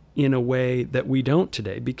in a way that we don't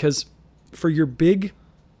today? Because for your big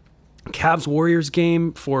Cavs Warriors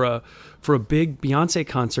game, for a big Beyonce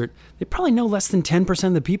concert, they probably know less than 10%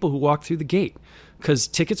 of the people who walk through the gate, because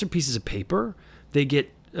tickets are pieces of paper. They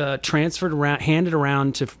get transferred around, handed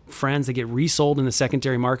around to friends. They get resold in the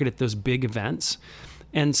secondary market at those big events.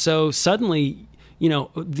 And so suddenly,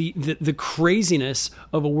 the craziness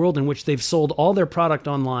of a world in which they've sold all their product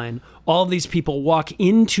online, all of these people walk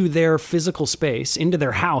into their physical space, into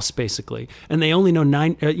their house basically, and they only know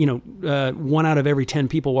 1 out of every 10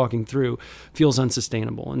 people walking through, feels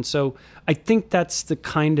unsustainable. And so I think that's the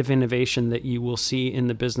kind of innovation that you will see in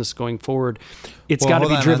the business going forward. It's got to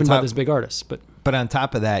be driven by those big artists. But on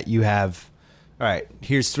top of that, you have, all right,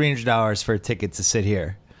 here's $300 for a ticket to sit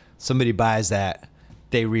here. Somebody buys that.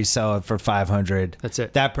 They resell it for $500. That's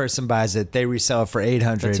it. That person buys it. They resell it for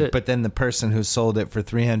 $800. That's it. But then the person who sold it for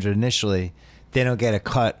 $300 initially, they don't get a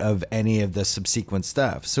cut of any of the subsequent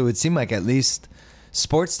stuff. So it seemed like at least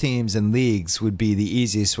sports teams and leagues would be the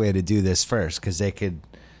easiest way to do this first, because they could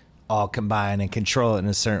all combine and control it in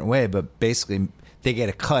a certain way. But basically, they get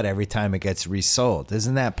a cut every time it gets resold.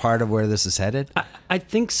 Isn't that part of where this is headed? I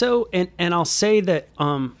think so. And I'll say that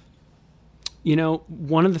one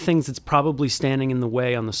of the things that's probably standing in the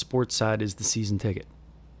way on the sports side is the season ticket.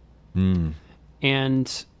 And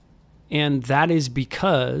that is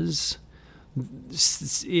because,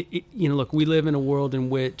 look, we live in a world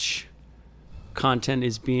in which content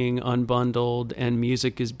is being unbundled and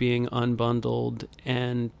music is being unbundled,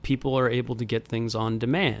 and people are able to get things on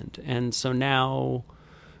demand. And so now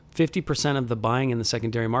 50% of the buying in the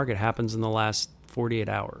secondary market happens in the last 48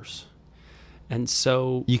 hours. And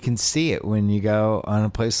so you can see it when you go on a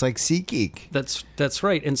place like SeatGeek. That's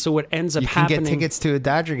right. And so what ends up happening, you can get tickets to a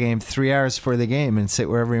Dodger game 3 hours before the game and sit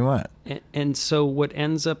wherever you want. And so what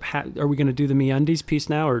ends up are we going to do the MeUndies piece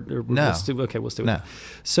now, or no? We'll do no.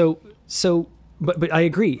 So but I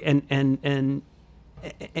agree. And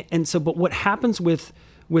so but what happens with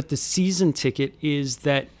the season ticket is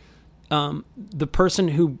that the person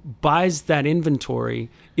who buys that inventory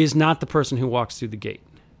is not the person who walks through the gate.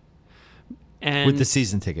 And with the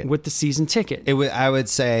season ticket. I would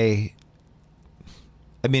say,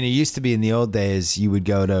 I mean, it used to be in the old days, you would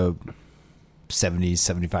go to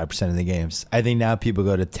 75% of the games. I think now people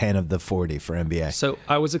go to 10 of the 40 for NBA. So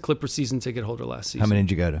I was a Clippers season ticket holder last season. How many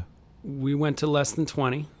did you go to? We went to less than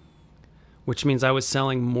 20, which means I was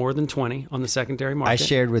selling more than 20 on the secondary market. I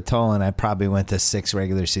shared with Tolan. I probably went to 6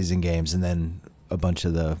 regular season games and then a bunch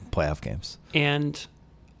of the playoff games. And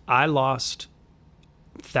I lost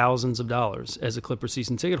thousands of dollars as a Clipper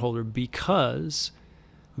season ticket holder because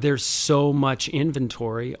there's so much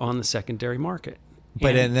inventory on the secondary market.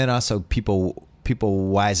 But and then also people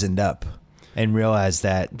wisened up and realized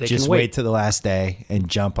that just wait till the last day and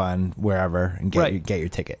jump on wherever and get your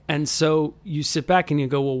ticket. And so you sit back and you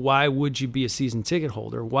go, well, why would you be a season ticket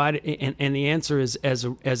holder? Why? And the answer is, as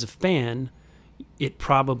a fan, it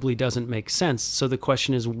probably doesn't make sense. So the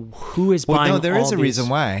question is, who is buying? Well, no, there is a reason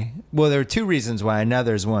why. Well, there are 2 reasons why. Now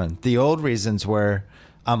there's one. The old reasons were,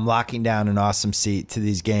 I'm locking down an awesome seat to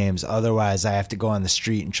these games. Otherwise, I have to go on the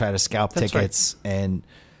street and try to scalp tickets. Right. And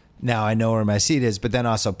now I know where my seat is. But then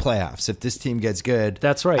also playoffs. If this team gets good,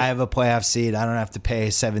 that's right. I have a playoff seat. I don't have to pay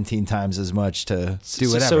 17 times as much to do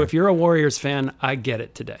whatever. So if you're a Warriors fan, I get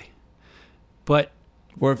it today.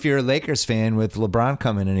 Or if you're a Lakers fan with LeBron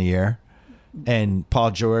coming in a year, and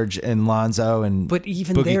Paul George and Lonzo and but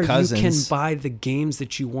even Boogie there, Cousins. You can buy the games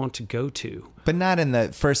that you want to go to. But not in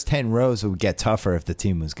the first 10 rows. It would get tougher if the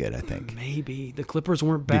team was good, I think. Maybe. The Clippers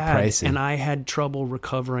weren't bad, and I had trouble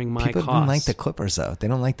recovering my People costs. don't like the Clippers, though. They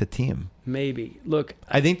don't like the team. Maybe. Look,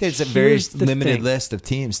 I think there's a very limited list of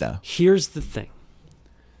teams now. Here's the thing.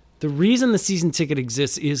 The reason the season ticket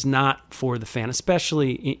exists is not for the fan,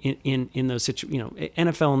 especially in those situations.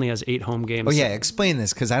 NFL only has 8 home games. Oh, yeah. Explain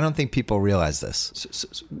this, because I don't think people realize this.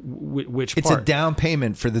 Which it's part? A down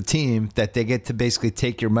payment for the team that they get to basically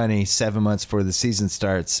take your money 7 months before the season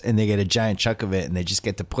starts, and they get a giant chunk of it, and they just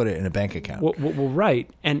get to put it in a bank account. Well, right.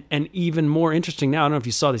 And even more interesting now, I don't know if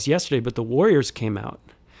you saw this yesterday, but the Warriors came out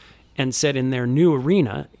and said in their new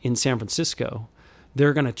arena in San Francisco,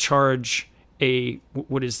 they're going to charge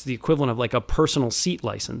what is the equivalent of like a personal seat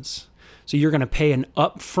license. So you're going to pay an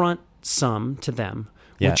upfront sum to them,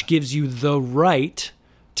 which gives you the right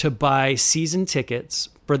to buy season tickets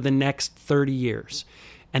for the next 30 years.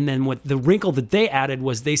 And then what the wrinkle that they added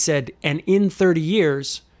was they said, and in 30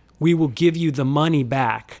 years, we will give you the money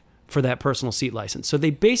back for that personal seat license. So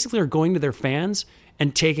they basically are going to their fans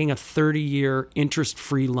and taking a 30-year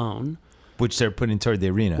interest-free loan. Which they're putting toward the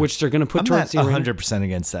arena. Which they're going to put towards the arena. I'm not 100%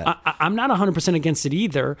 against that. I'm not 100% against it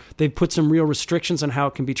either. They've put some real restrictions on how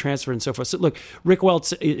it can be transferred and so forth. So look, Rick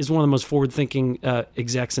Welts is one of the most forward-thinking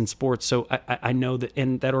execs in sports. So I know that,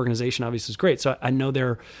 and that organization obviously is great. So I know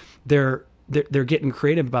they're getting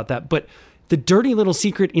creative about that. But the dirty little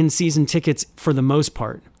secret in season tickets, for the most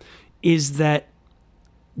part, is that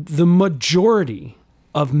the majority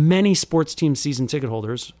of many sports team season ticket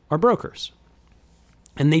holders are brokers.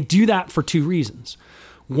 And they do that for two reasons.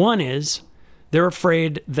 One is they're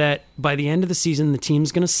afraid that by the end of the season, the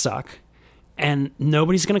team's going to suck and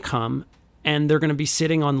nobody's going to come and they're going to be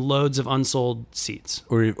sitting on loads of unsold seats.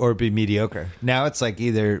 Or be mediocre. Now it's like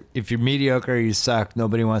either if you're mediocre or you suck,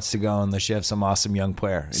 nobody wants to go unless you have some awesome young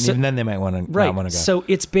player. And even then they might want to not want to go. So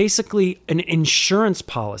it's basically an insurance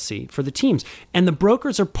policy for the teams. And the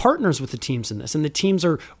brokers are partners with the teams in this. And the teams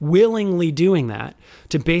are willingly doing that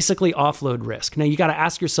to basically offload risk. Now you got to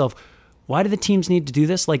ask yourself, why do the teams need to do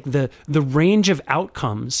this? Like the range of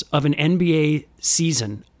outcomes of an NBA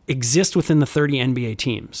season exist within the 30 NBA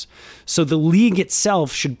teams. So the league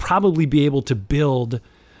itself should probably be able to build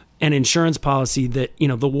an insurance policy that, you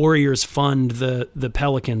know, the Warriors fund the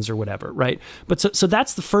Pelicans or whatever, right? But so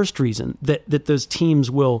that's the first reason that those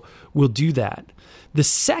teams will do that. The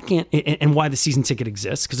second, and why the season ticket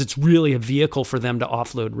exists, because it's really a vehicle for them to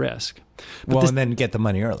offload risk. But and then get the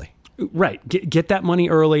money early. Right. Get that money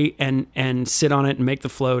early and sit on it and make the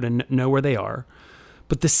float and know where they are.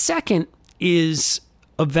 But the second is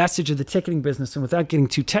a vestige of the ticketing business, and without getting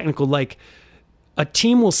too technical, like a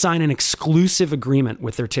team will sign an exclusive agreement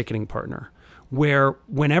with their ticketing partner where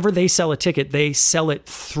whenever they sell a ticket, they sell it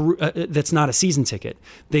through, that's not a season ticket.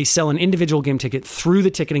 They sell an individual game ticket through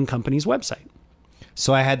the ticketing company's website.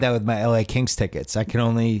 So I had that with my LA Kings tickets. I can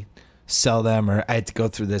only sell them, or I had to go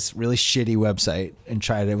through this really shitty website and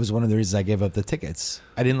try it. It was one of the reasons I gave up the tickets.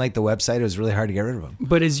 I didn't like the website. It was really hard to get rid of them.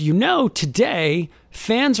 But as you know, today,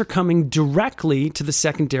 fans are coming directly to the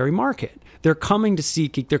secondary market. They're coming to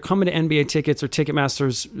SeatGeek. They're coming to NBA Tickets or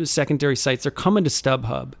Ticketmaster's secondary sites. They're coming to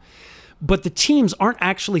StubHub. But the teams aren't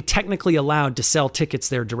actually technically allowed to sell tickets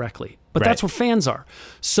there directly. But that's where fans are.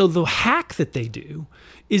 So the hack that they do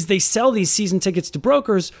is they sell these season tickets to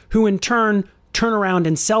brokers who in turn turn around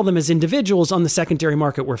and sell them as individuals on the secondary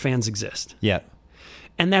market where fans exist. Yeah.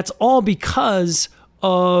 And that's all because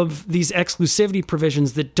of these exclusivity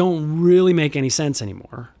provisions that don't really make any sense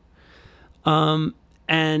anymore. And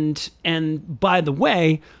by the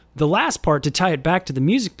way, the last part, to tie it back to the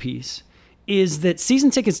music piece, is that season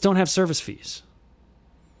tickets don't have service fees.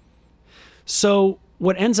 So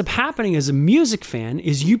what ends up happening as a music fan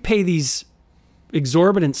is you pay these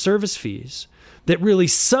exorbitant service fees that really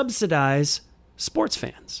subsidize sports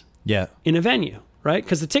fans in a venue, right?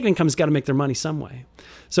 Because the ticketing company's got to make their money some way.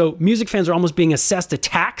 So music fans are almost being assessed a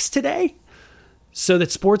tax today so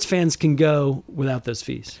that sports fans can go without those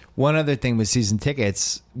fees. One other thing with season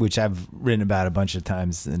tickets, which I've written about a bunch of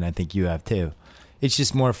times, and I think you have too, it's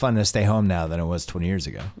just more fun to stay home now than it was 20 years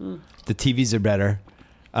ago. The TVs are better,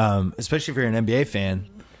 especially if you're an NBA fan.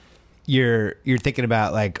 You're thinking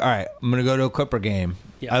about like, all right, I'm going to go to a Clipper game.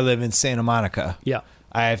 Yeah. I live in Santa Monica. Yeah.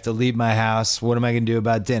 I have to leave my house. What am I going to do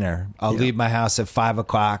about dinner? I'll leave my house at 5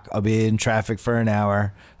 o'clock. I'll be in traffic for an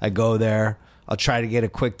hour. I go there. I'll try to get a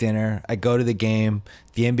quick dinner. I go to the game.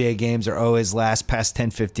 The NBA games are always last past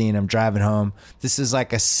 10:15. I'm driving home. This is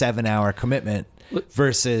like a 7-hour commitment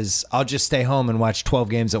versus I'll just stay home and watch 12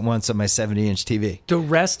 games at once on my 70-inch TV. The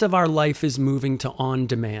rest of our life is moving to on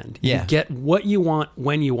demand. Yeah. You get what you want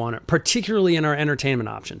when you want it, particularly in our entertainment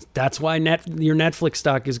options. That's why your Netflix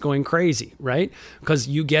stock is going crazy, right? Because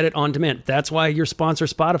you get it on demand. That's why your sponsor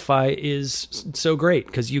Spotify is so great,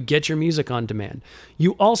 because you get your music on demand.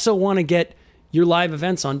 You also want to get your live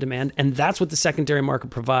events on demand, and that's what the secondary market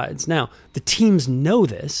provides. Now, the teams know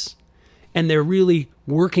this, and they're really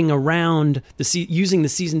working around using the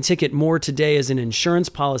season ticket more today as an insurance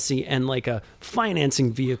policy and like a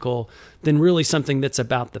financing vehicle than really something that's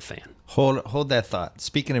about the fan. Hold that thought.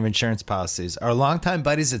 Speaking of insurance policies, our longtime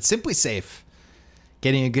buddies at Simply Safe,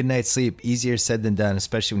 getting a good night's sleep, easier said than done,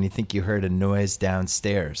 especially when you think you heard a noise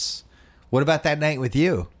downstairs. What about that night with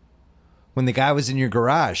you? when the guy was in your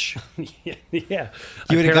garage. Yeah.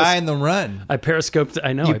 You had a guy in the run. I periscoped.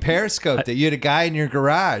 I know. You periscoped it. You had a guy in your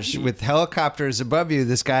garage with helicopters above you.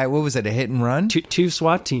 This guy, what was it, a hit and run? Two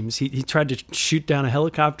SWAT teams. He tried to shoot down a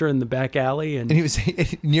helicopter in the back alley. And he was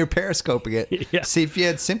near periscoping it. Yeah. See, if you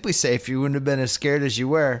had Simply Safe, you wouldn't have been as scared as you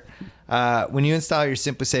were. When you install your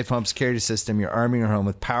Simply Safe home security system, you're arming your home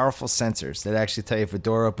with powerful sensors that actually tell you if a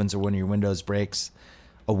door opens or one of your windows breaks.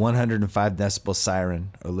 A 105 decibel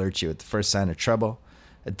siren alerts you at the first sign of trouble.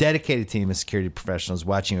 A dedicated team of security professionals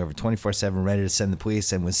watching over 24/7, ready to send the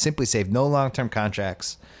police. And with Simply Safe, no long-term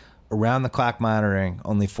contracts, around-the-clock monitoring,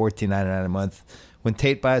 only $14.99 a month. When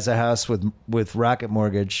Tate buys a house with Rocket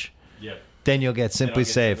Mortgage, then you'll get Simply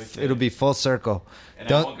Safe. It'll be full circle.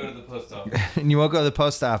 And I won't go to the post office. And you won't go to the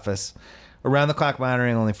post office. Around-the-clock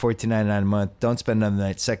monitoring, only $14.99 a month. Don't spend another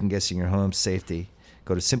night second-guessing your home's safety.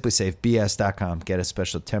 Go to simplysafebs.com. Get a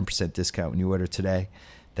special 10% discount when you order today.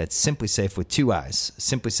 That's SimpliSafe with 2 I's.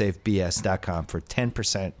 simplysafebs.com for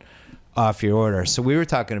 10% off your order. So we were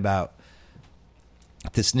talking about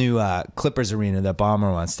this new Clippers arena that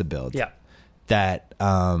Ballmer wants to build. Yeah. That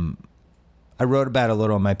I wrote about a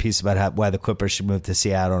little in my piece about why the Clippers should move to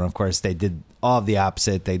Seattle. And, of course, they did all of the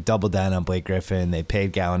opposite. They doubled down on Blake Griffin. They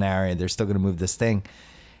paid Gallinari. They're still going to move this thing.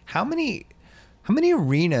 How many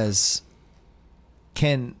arenas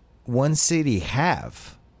can one city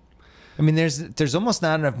have? I mean, there's almost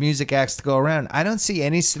not enough music acts to go around. I don't see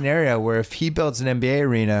any scenario where if he builds an NBA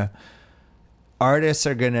arena, artists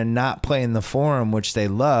are going to not play in the Forum, which they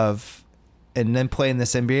love, and then play in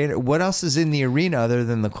this NBA. What else is in the arena other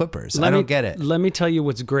than the Clippers? I don't get it. Let me tell you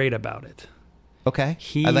what's great about it. Okay.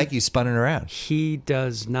 I like you spun it around. He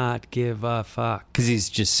does not give a fuck. Because he's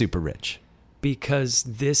just super rich. Because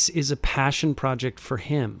this is a passion project for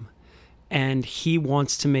him. And he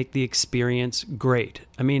wants to make the experience great.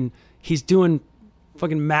 I mean, he's doing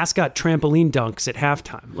fucking mascot trampoline dunks at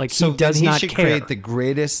halftime. Like, so he does not care. He should create the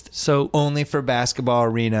greatest only for basketball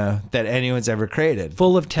arena that anyone's ever created.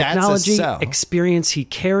 Full of technology, experience he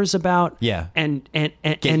cares about. Yeah. And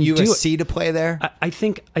get USC to play there. I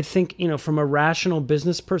think, from a rational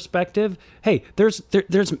business perspective, hey, there's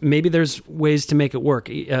ways to make it work.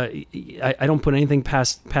 I don't put anything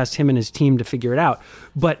past him and his team to figure it out.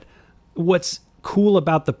 But what's cool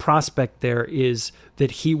about the prospect there is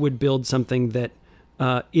that he would build something that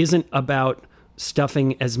isn't about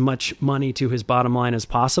stuffing as much money to his bottom line as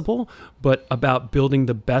possible, but about building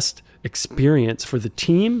the best experience for the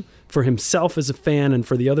team, for himself as a fan, and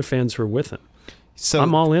for the other fans who are with him. So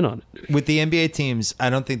I'm all in on it. With the NBA teams, I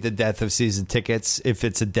don't think the death of season tickets, if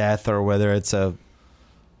it's a death or whether it's an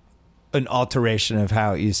alteration of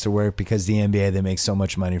how it used to work, because the NBA, they make so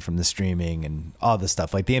much money from the streaming and all the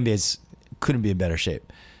stuff. Like, the NBA couldn't be in better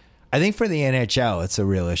shape. I think for the NHL, it's a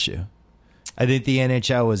real issue. I think the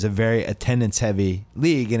NHL was a very attendance-heavy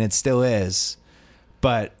league, and it still is.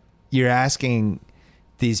 But you're asking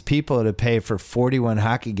these people to pay for 41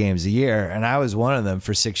 hockey games a year, and I was one of them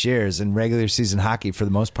for 6 years, and regular season hockey, for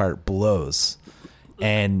the most part, blows.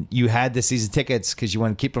 And you had the season tickets because you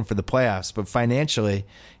want to keep them for the playoffs. But financially,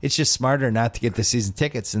 it's just smarter not to get the season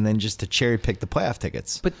tickets and then just to cherry pick the playoff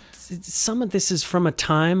tickets. But some of this is from a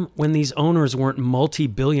time when these owners weren't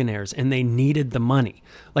multi-billionaires and they needed the money.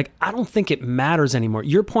 Like, I don't think it matters anymore.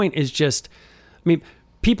 Your point is just, I mean,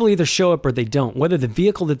 people either show up or they don't. Whether the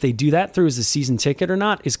vehicle that they do that through is a season ticket or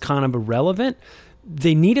not is kind of irrelevant.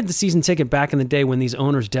 They needed the season ticket back in the day when these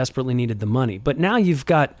owners desperately needed the money. But now you've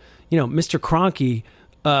got, Mr. Kroenke,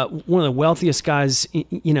 one of the wealthiest guys,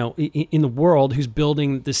 in the world, who's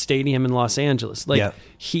building the stadium in Los Angeles. Like,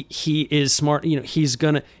 he is smart. He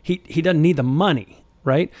doesn't need the money,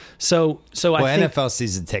 right? So I think NFL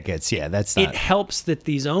season tickets, that's not. It helps that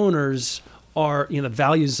these owners are, the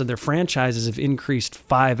values of their franchises have increased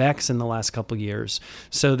 5x in the last couple of years,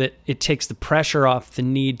 so that it takes the pressure off the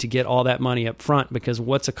need to get all that money up front. Because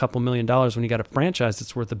what's a couple $1 million when you got a franchise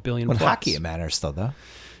that's worth $1 billion? Well, hockey, it matters still, though.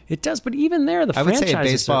 It does, but even there, I would say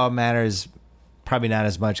baseball matters probably not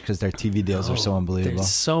as much because their TV deals are so unbelievable.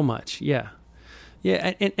 There's so much, yeah.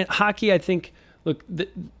 And hockey, I think. Look,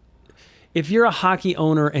 if you're a hockey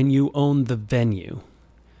owner and you own the venue,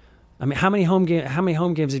 I mean, how many home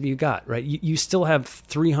games have you got? Right, you still have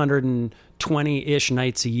 320-ish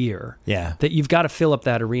nights a year. Yeah, that you've got to fill up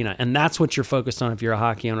that arena, and that's what you're focused on if you're a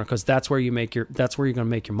hockey owner, because that's where you're going to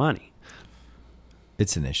make your money.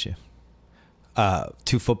 It's an issue.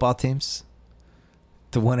 2 football teams.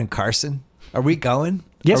 The one in Carson. Are we going?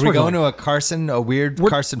 Yes, we're going to a Carson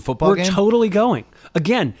football game? We're totally going.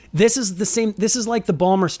 Again, this is the same. This is like the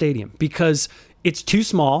Ballmer Stadium because it's too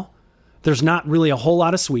small. There's not really a whole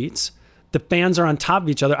lot of suites. The fans are on top of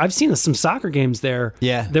each other. I've seen some soccer games there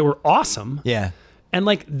that were awesome. Yeah. And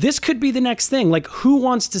like, this could be the next thing. Like, who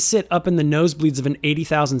wants to sit up in the nosebleeds of an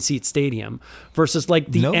 80,000 seat stadium versus like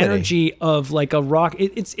the energy of like a rock?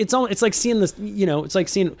 It's like seeing this, it's like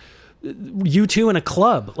seeing U2 in a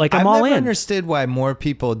club. Like, I'm all in. I've never understood why more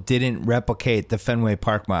people didn't replicate the Fenway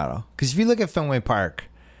Park model. Because if you look at Fenway Park,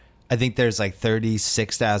 I think there's like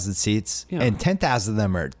 36,000 seats, and 10,000 of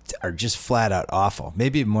them are just flat out awful.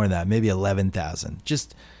 Maybe more than that, maybe 11,000.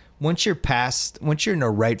 Just once you're in the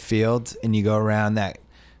right field and you go around that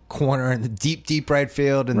corner in the deep right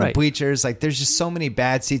field and the bleachers, like there's just so many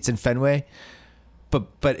bad seats in Fenway.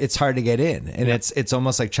 But it's hard to get in, and it's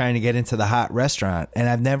almost like trying to get into the hot restaurant. And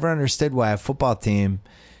I've never understood why a football team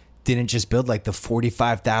didn't just build like the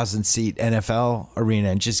 45,000 seat NFL arena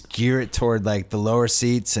and just gear it toward like the lower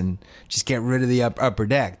seats and just get rid of the upper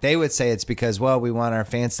deck. They would say it's because, well, we want our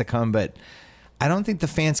fans to come, but I don't think the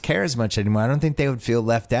fans care as much anymore. I don't think they would feel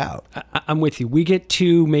left out. I'm with you. We get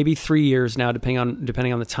 2, maybe 3 years now, depending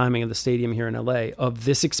on the timing of the stadium here in LA, of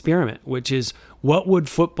this experiment, which is what would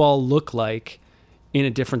football look like in a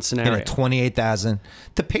different scenario. In a 28,000.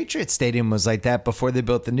 The Patriots Stadium was like that before they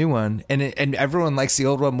built the new one. And everyone likes the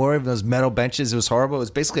old one more. Even those metal benches, it was horrible. It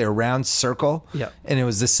was basically a round circle. Yeah. And it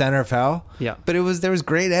was the center of hell. Yeah. But there was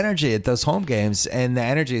great energy at those home games. And the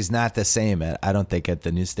energy is not the same, I don't think, at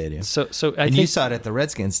the new stadium. So I think you saw it at the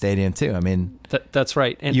Redskins Stadium, too. I mean, that's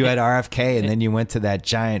right. And you had RFK, and then you went to that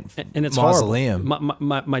giant and it's mausoleum.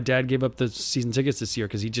 Horrible. My dad gave up the season tickets this year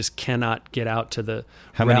because he just cannot get out to the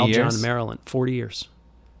How many years? John, Maryland. 40 years.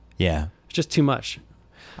 Yeah. It's just too much.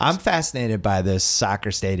 I'm fascinated by this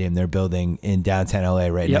soccer stadium they're building in downtown LA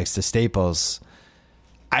next to Staples.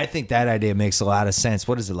 I think that idea makes a lot of sense.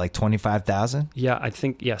 What is it, like 25,000? Yeah, I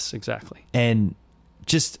think, yes, exactly. And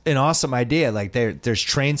just an awesome idea. Like there's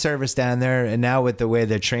train service down there, and now with the way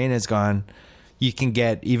the train has gone, you can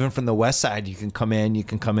get, even from the west side, you can come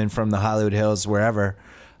in from the Hollywood Hills, wherever.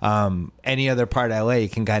 Any other part of LA, you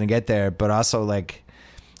can kind of get there, but also like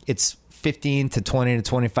it's 15 to 20 to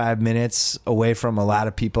 25 minutes away from a lot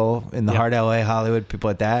of people in the heart of LA, Hollywood, people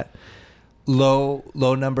like that. Low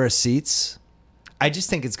number of seats. I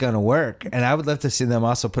just think it's going to work. And I would love to see them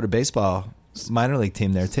also put a baseball minor league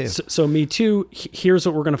team there too. So me too. Here's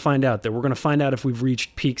what we're going to find out. That we're going to find out if we've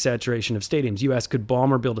reached peak saturation of stadiums. You ask, could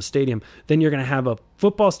Ballmer build a stadium? Then you're going to have a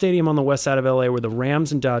football stadium on the west side of LA where the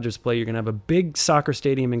Rams and Dodgers play. You're going to have a big soccer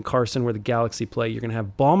stadium in Carson where the Galaxy play. You're going to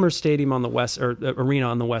have Ballmer Stadium on the west, or arena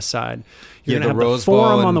on the west side. You're going to have the Rose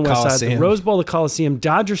Forum Bowl on the west Coliseum. side, the Rose Bowl, the Coliseum,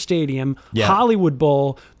 Dodger Stadium, Hollywood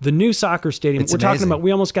Bowl, the new soccer stadium. It's we're talking amazing. about,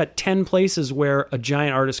 we almost got 10 places where a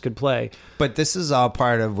giant artist could play. But this is all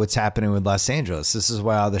part of what's happening with Los Angeles. This is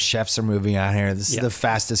why all the chefs are moving out here. This is the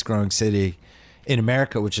fastest growing city in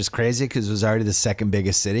America, which is crazy because it was already the second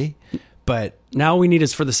biggest city. But now all we need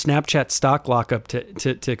is for the Snapchat stock lockup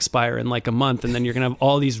to expire in like a month, and then you're going to have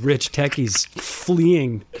all these rich techies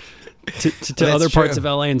fleeing to other parts of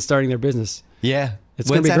LA and starting their business. Yeah. It's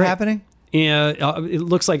going to be that great. happening? Yeah, it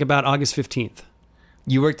looks like about August 15th.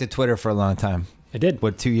 You worked at Twitter for a long time. I did.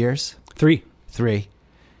 What, 2 years? 3. 3.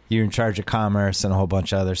 You're in charge of commerce and a whole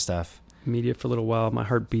bunch of other stuff. Media for a little while. My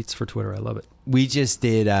heart beats for Twitter. I love it. We just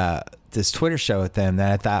did this Twitter show with them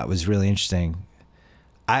that I thought was really interesting.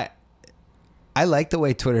 I like the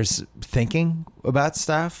way Twitter's thinking about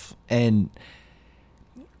stuff. And,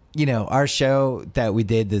 you know, our show that we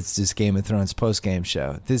did, this Game of Thrones post-game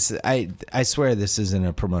show, I swear this isn't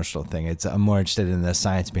a promotional thing. I'm more interested in the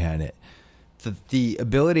science behind it. The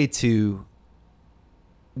ability to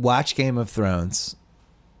watch Game of Thrones,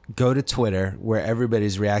 go to Twitter where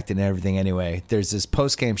everybody's reacting to everything anyway. There's this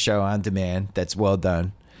post-game show on demand that's well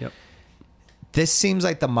done. Yep. This seems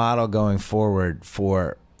like the model going forward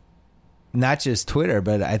for not just Twitter,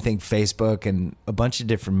 but I think Facebook and a bunch of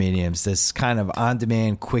different mediums. This kind of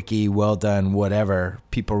on-demand, quickie, well done, whatever,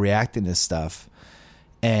 people reacting to stuff.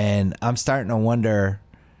 And I'm starting to wonder.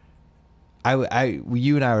 You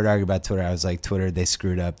and I would argue about Twitter. I was like, Twitter, they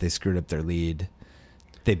screwed up. They screwed up their lead.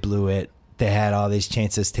 They blew it. They had all these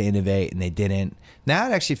chances to innovate, and they didn't. Now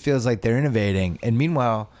it actually feels like they're innovating. And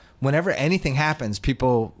meanwhile, whenever anything happens,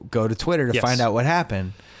 people go to Twitter to find out what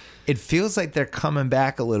happened. It feels like they're coming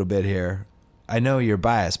back a little bit here. I know you're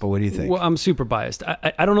biased, but what do you think? Well, I'm super biased.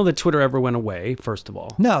 I don't know that Twitter ever went away, first of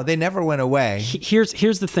all. No, they never went away. Here's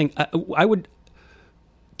the thing. I would...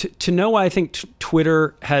 To know why I think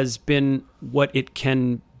Twitter has been what it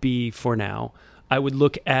can be for now, I would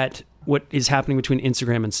look at what is happening between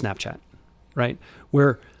Instagram and Snapchat, right?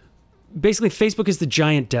 Where basically Facebook is the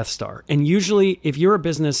giant Death Star. And usually if you're a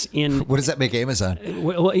business in... What does that make Amazon?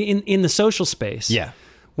 Well, in the social space, yeah,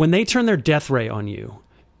 when they turn their death ray on you,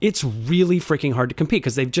 it's really freaking hard to compete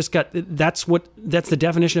because they've just got that's the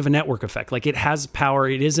definition of a network effect. Like, it has power,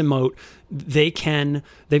 it is emote.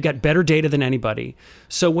 They've got better data than anybody.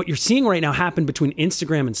 So what you're seeing right now happen between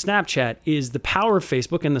Instagram and Snapchat is the power of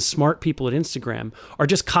Facebook and the smart people at Instagram are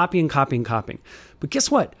just copying. But guess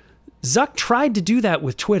what? Zuck tried to do that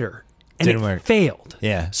with Twitter. And Didn't it work. failed.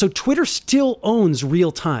 Yeah. So Twitter still owns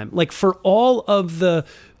real time. Like, for all of the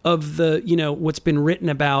what's been written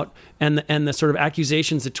about and the sort of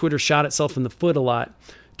accusations that Twitter shot itself in the foot a lot,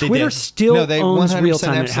 Twitter still owns real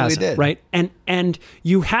time, and it hasn't, right? And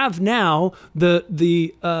you have now the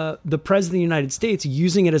president of the United States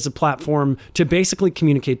using it as a platform to basically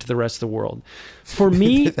communicate to the rest of the world. For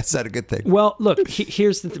me, that's not a good thing. Well, look,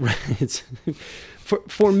 here's it's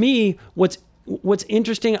for me, what's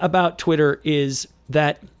interesting about Twitter is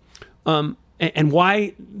that, and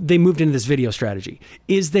why they moved into this video strategy,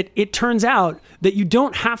 is that it turns out that you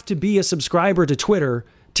don't have to be a subscriber to Twitter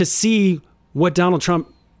to see what Donald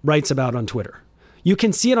Trump writes about on Twitter. You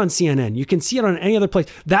can see it on CNN. You can see it on any other place.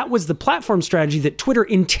 That was the platform strategy that Twitter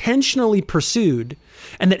intentionally pursued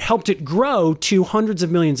and that helped it grow to hundreds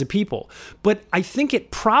of millions of people. But I think it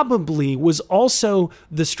probably was also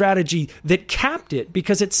the strategy that capped it,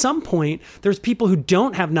 because at some point there's people who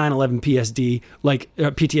don't have 9/11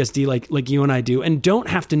 PTSD like you and I do, and don't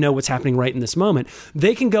have to know what's happening right in this moment.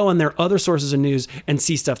 They can go on their other sources of news and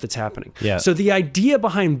see stuff that's happening. Yeah. So the idea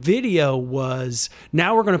behind video was,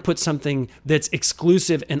 now we're going to put something that's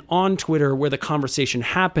exclusive and on Twitter where the conversation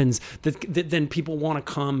happens that then people want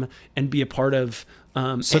to come and be a part of.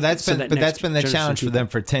 That's been the challenge for them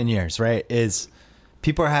for 10 years, right? Is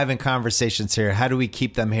people are having conversations here. How do we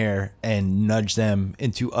keep them here and nudge them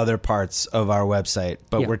into other parts of our website,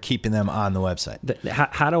 but we're keeping them on the website?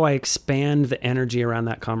 How do I expand the energy around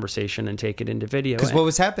that conversation and take it into video? Because what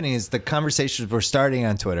was happening is the conversations were starting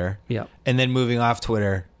on Twitter and then moving off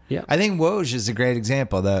Twitter. Yeah. I think Woj is a great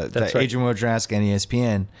example. That's right. Adrian Wojnarowski on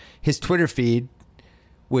ESPN, his Twitter feed,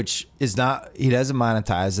 which is not, he doesn't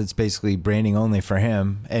monetize. It's basically branding only for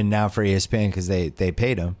him and now for ESPN because they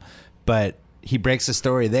paid him. But he breaks a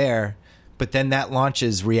story there, but then that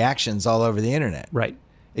launches reactions all over the internet. Right.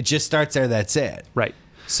 It just starts there. That's it. Right.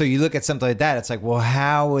 So you look at something like that. It's like, well,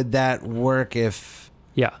 how would that work if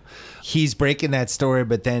he's breaking that story,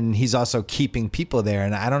 but then he's also keeping people there?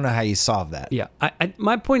 And I don't know how you solve that. Yeah.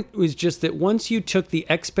 My point was just that once you took the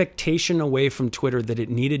expectation away from Twitter that it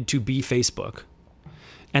needed to be Facebook,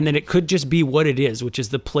 and then it could just be what it is, which is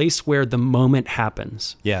the place where the moment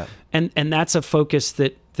happens. Yeah. And that's a focus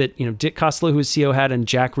that Dick Costolo, who's CEO, had, and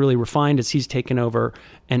Jack really refined as he's taken over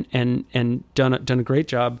and done a great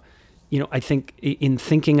job. I think in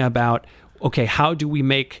thinking about, okay, how do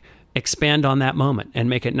we expand on that moment and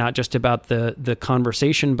make it not just about the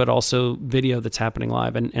conversation, but also video that's happening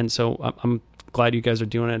live. And so I'm glad you guys are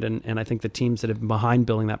doing it. And I think the teams that have been behind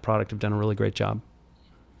building that product have done a really great job.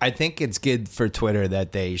 I think it's good for Twitter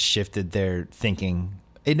that they shifted their thinking.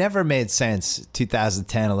 It never made sense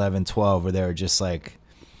 2010, 11, 12, where they were just like,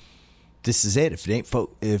 this is it. If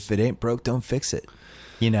it ain't broke, don't fix it.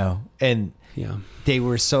 And they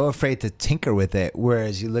were so afraid to tinker with it.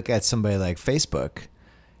 Whereas you look at somebody like Facebook,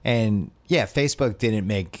 and Facebook didn't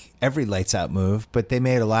make every lights out move, but they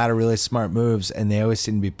made a lot of really smart moves, and they always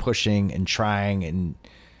seem to be pushing and trying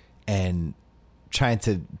and trying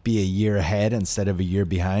to be a year ahead instead of a year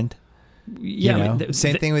behind.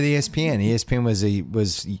 Same thing with ESPN. ESPN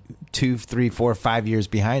was 2, 3, 4, 5 years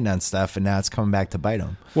behind on stuff, and now it's coming back to bite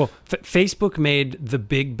them. Well, Facebook made the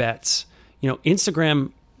big bets.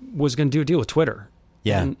 Instagram was going to do a deal with Twitter.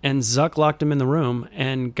 Yeah. And Zuck locked him in the room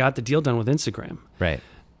and got the deal done with Instagram. Right.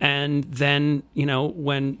 And then,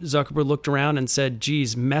 when Zuckerberg looked around and said,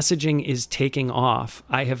 geez, messaging is taking off,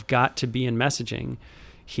 I have got to be in messaging,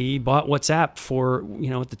 he bought WhatsApp for,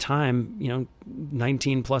 at the time,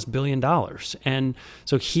 $19+ billion. And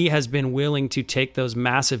so he has been willing to take those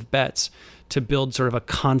massive bets to build sort of a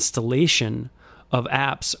constellation of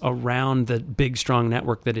apps around the big, strong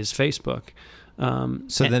network that is Facebook.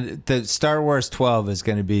 So then the Star Wars 12 is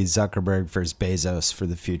going to be Zuckerberg versus Bezos for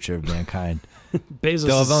the future of mankind.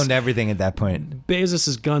 They'll have owned everything at that point.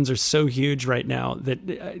 Bezos's guns are so huge right now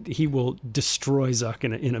that he will destroy Zuck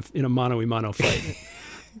in a mano-a-mano fight.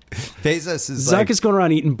 Bezos is Zuck is going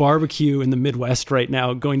around eating barbecue in the Midwest right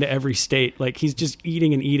now, going to every state. Like, he's just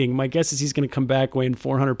eating and eating. My guess is he's going to come back weighing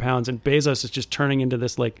 400 pounds, and Bezos is just turning into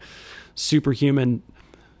this superhuman.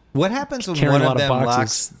 What happens when one of them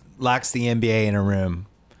locks the NBA in a room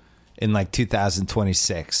in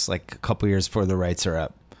 2026, a couple years before the rights are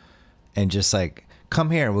up, and just come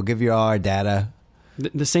here, we'll give you all our data.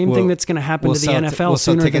 The same thing that's going to happen to the NFL we'll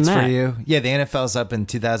sooner sell tickets than that. for you. Yeah, the NFL's up in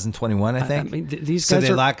 2021, I think. I mean, these so guys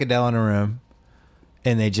they are lock Goodell in a room,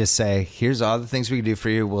 and they just say, "Here's all the things we can do for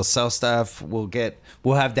you. We'll sell stuff. We'll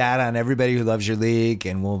have data on everybody who loves your league,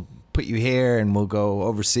 and we'll put you here, and we'll go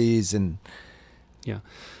overseas." And yeah.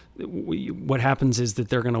 What happens is that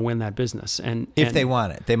they're going to win that business, and if they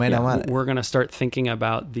want it, they might not want it. We're going to start thinking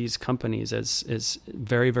about these companies as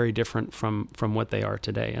very, very different from what they are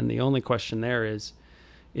today. And the only question there is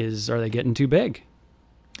are they getting too big?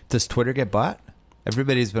 Does Twitter get bought?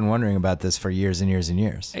 Everybody's been wondering about this for years and years and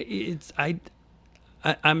years.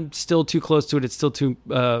 I'm still too close to it. It's still too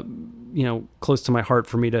close to my heart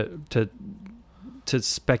for me to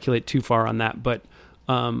speculate too far on that. But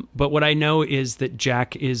what I know is that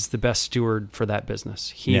Jack is the best steward for that business.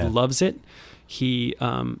 He loves it. He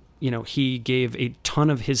gave a ton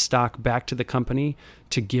of his stock back to the company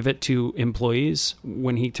to give it to employees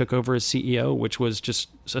when he took over as CEO, which was just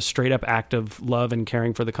a straight up act of love and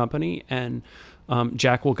caring for the company. And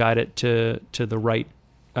Jack will guide it to the right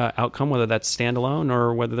outcome, whether that's standalone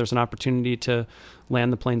or whether there's an opportunity to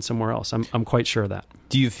land the plane somewhere else. I'm quite sure of that.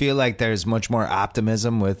 Do you feel like there's much more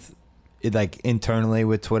optimism with internally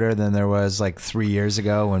with Twitter than there was 3 years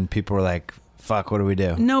ago when people were like, fuck, what do we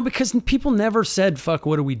do? No, because people never said, fuck,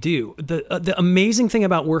 what do we do? The amazing thing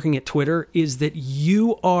about working at Twitter is that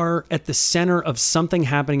you are at the center of something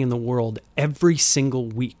happening in the world every single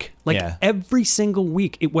week. Every single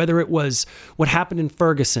week, whether it was what happened in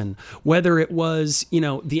Ferguson, whether it was, the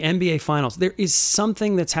NBA finals, there is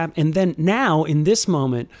something that's happened. And then now in this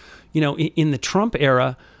moment, in the Trump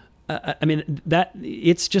era, that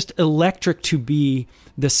it's just electric to be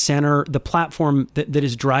the center, the platform that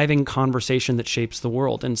is driving conversation that shapes the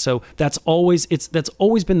world. And so that's always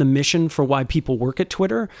been the mission for why people work at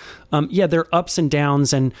Twitter. There are ups and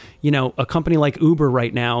downs, and a company like Uber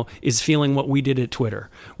right now is feeling what we did at Twitter,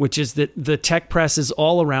 which is that the tech press is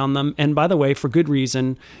all around them, and by the way, for good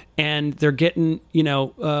reason. And they're getting,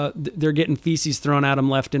 they're getting feces thrown at them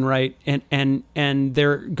left and right, and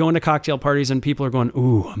they're going to cocktail parties, and people are going,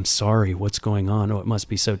 "Ooh, I'm sorry, what's going on? Oh, it must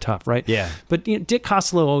be so tough, right?" Yeah. But Dick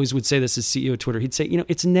Costolo always would say this as CEO of Twitter. He'd say,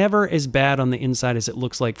 it's never as bad on the inside as it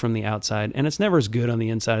looks like from the outside, and it's never as good on the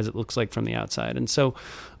inside as it looks like from the outside. And so,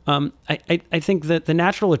 I think that the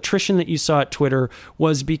natural attrition that you saw at Twitter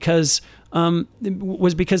was because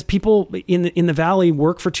people in the Valley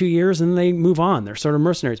work for 2 years and they move on. They're sort of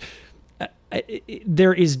mercenaries.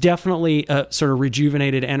 There is definitely a sort of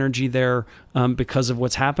rejuvenated energy there because of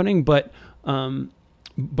what's happening, but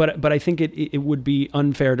I think it would be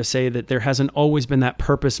unfair to say that there hasn't always been that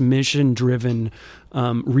purpose, mission-driven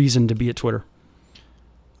reason to be at Twitter.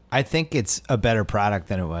 I think it's a better product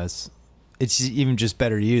than it was. It's even just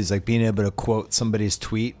better to use, like being able to quote somebody's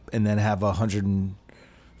tweet and then have a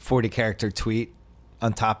 140-character tweet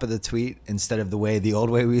on top of the tweet instead of the old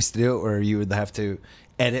way we used to do it, where you would have to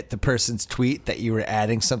edit the person's tweet that you were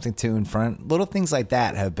adding something to in front. Little things like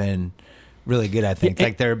that have been really good, I think.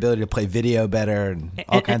 Like their ability to play video better and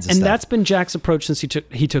all kinds of stuff. And that's been Jack's approach since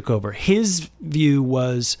he took over. His view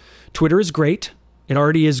was Twitter is great. It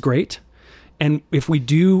already is great. And if we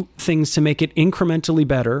do things to make it incrementally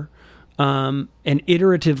better and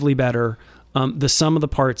iteratively better, the sum of the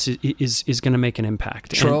parts is going to make an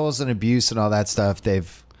impact. Trolls and abuse and all that stuff,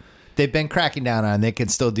 they've been cracking down on. They can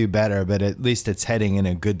still do better, but at least it's heading in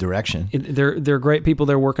a good direction. They're great people.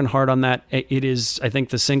 They're working hard on that. It is, I think,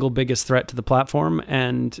 the single biggest threat to the platform,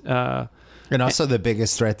 and also the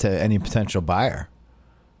biggest threat to any potential buyer,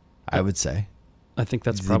 I would say. I think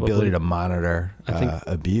that's the probably ability to monitor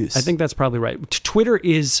abuse. I think that's probably right. Twitter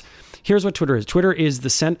is. Here's what Twitter is. Twitter is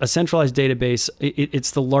a centralized database. It's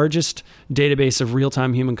the largest database of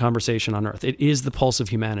real-time human conversation on Earth. It is the pulse of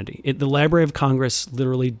humanity. The Library of Congress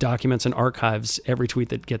literally documents and archives every tweet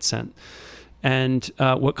that gets sent. And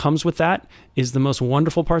what comes with that is the most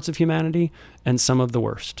wonderful parts of humanity and some of the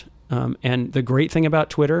worst. And the great thing about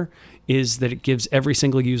Twitter is that it gives every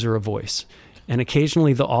single user a voice. And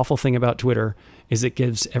occasionally the awful thing about Twitter is it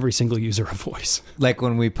gives every single user a voice. Like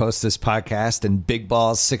when we post this podcast and Big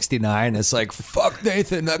Balls 69 is like, fuck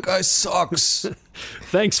Nathan, that guy sucks.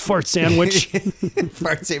 Thanks, Fart Sandwich.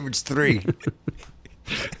 Fart Sandwich 3.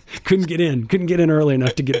 Couldn't get in early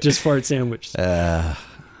enough to get just Fart Sandwich. All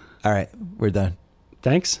right, we're done.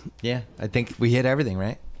 Thanks. Yeah, I think we hit everything,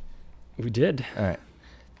 right? We did. All right.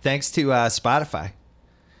 Thanks to Spotify.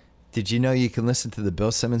 Did you know you can listen to the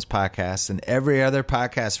Bill Simmons podcast and every other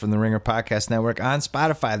podcast from the Ringer Podcast Network on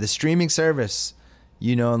Spotify, the streaming service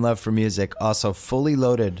you know and love for music, also fully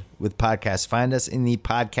loaded with podcasts. Find us in the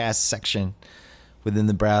podcast section within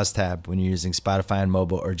the Browse tab when you're using Spotify on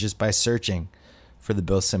mobile, or just by searching for the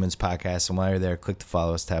Bill Simmons podcast. And while you're there, click to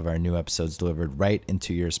follow us to have our new episodes delivered right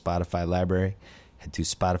into your Spotify library. Head to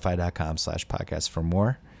spotify.com/podcast for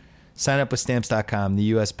more. Sign up with Stamps.com, the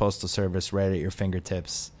U.S. Postal Service, right at your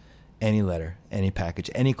fingertips. Any letter, any package,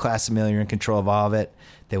 any class of mail, you're in control of all of it.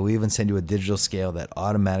 They will even send you a digital scale that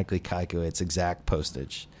automatically calculates exact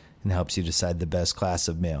postage and helps you decide the best class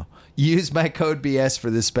of mail. Use my code BS for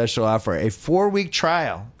this special offer. A 4-week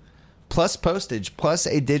trial, plus postage, plus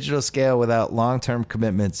a digital scale without long-term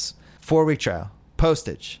commitments. 4-week trial,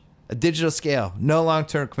 postage, a digital scale, no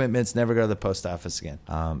long-term commitments, never go to the post office again.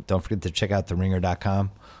 Don't forget to check out theringer.com.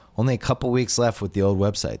 Only a couple weeks left with the old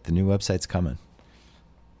website. The new website's coming.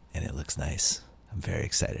 And it looks nice. I'm very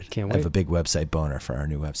excited. Can't wait. I have a big website boner for our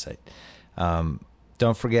new website.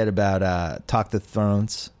 Don't forget about Talk the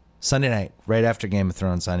Thrones. Sunday night, right after Game of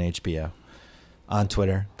Thrones on HBO. On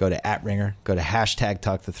Twitter, go to @Ringer. Go to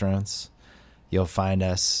 #TalkTheThrones. You'll find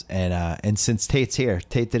us. And since Tate's here,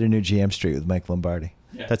 Tate did a new GM Street with Mike Lombardi.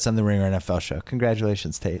 Yeah. That's on the Ringer NFL show.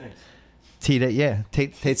 Congratulations, Tate. Thanks.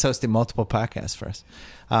 Tate's hosting multiple podcasts for us.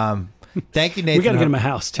 Thank you, Nathan. We got to get him a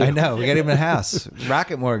house, too. I know. We got to get him a house.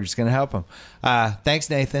 Rocket Mortgage is going to help him. Thanks,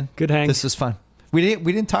 Nathan. Good hang. This was fun. We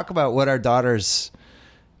didn't talk about what our daughters,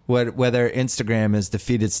 whether Instagram has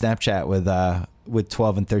defeated Snapchat with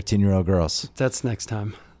 12 and 13-year-old girls. That's next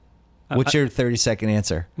time. What's your 30-second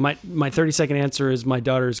answer? My 30-second answer is my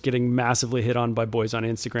daughter's getting massively hit on by boys on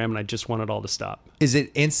Instagram, and I just want it all to stop. Is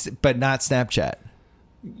it but not Snapchat?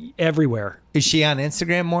 Everywhere. Is she on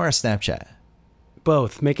Instagram more or Snapchat?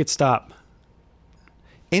 Both. Make it stop.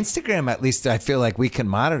 Instagram, at least, I feel like we can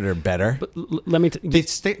monitor better. But let me... They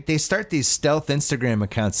start these stealth Instagram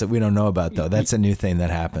accounts that we don't know about, though. That's a new thing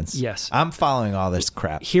that happens. Yes. I'm following all this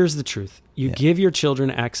crap. Here's the truth. You give your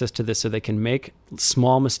children access to this so they can make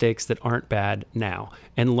small mistakes that aren't bad now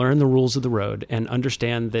and learn the rules of the road and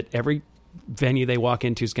understand that every venue they walk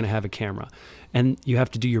into is going to have a camera. And you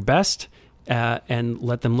have to do your best and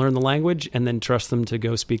let them learn the language and then trust them to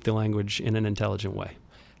go speak the language in an intelligent way.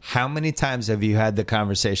 How many times have you had the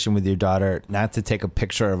conversation with your daughter not to take a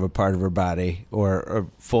picture of a part of her body or a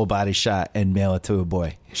full body shot and mail it to a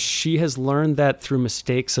boy? She has learned that through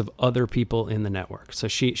mistakes of other people in the network. So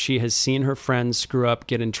she has seen her friends screw up,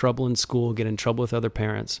 get in trouble in school, get in trouble with other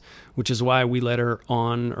parents, which is why we let her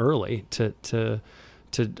on early to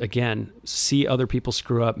again, see other people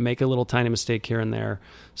screw up, make a little tiny mistake here and there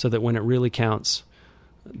so that when it really counts,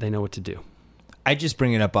 they know what to do. I just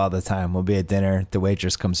bring it up all the time. We'll be at dinner. The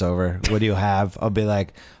waitress comes over. What do you have? I'll be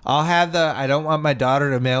like, I don't want my daughter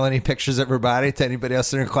to mail any pictures of her body to anybody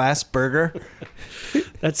else in her class. Burger.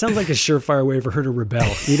 That sounds like a surefire way for her to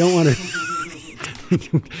rebel. You don't want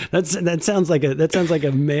to. That sounds like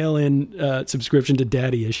a mail-in subscription to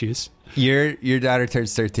daddy issues. Your daughter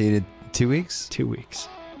turns 13 in 2 weeks? 2 weeks.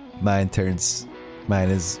 Mine is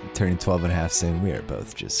turning 12 and a half soon. We are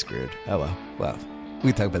both just screwed. Oh, well.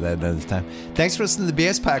 We can talk about that another time. Thanks for listening to the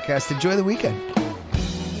BS Podcast. Enjoy the weekend.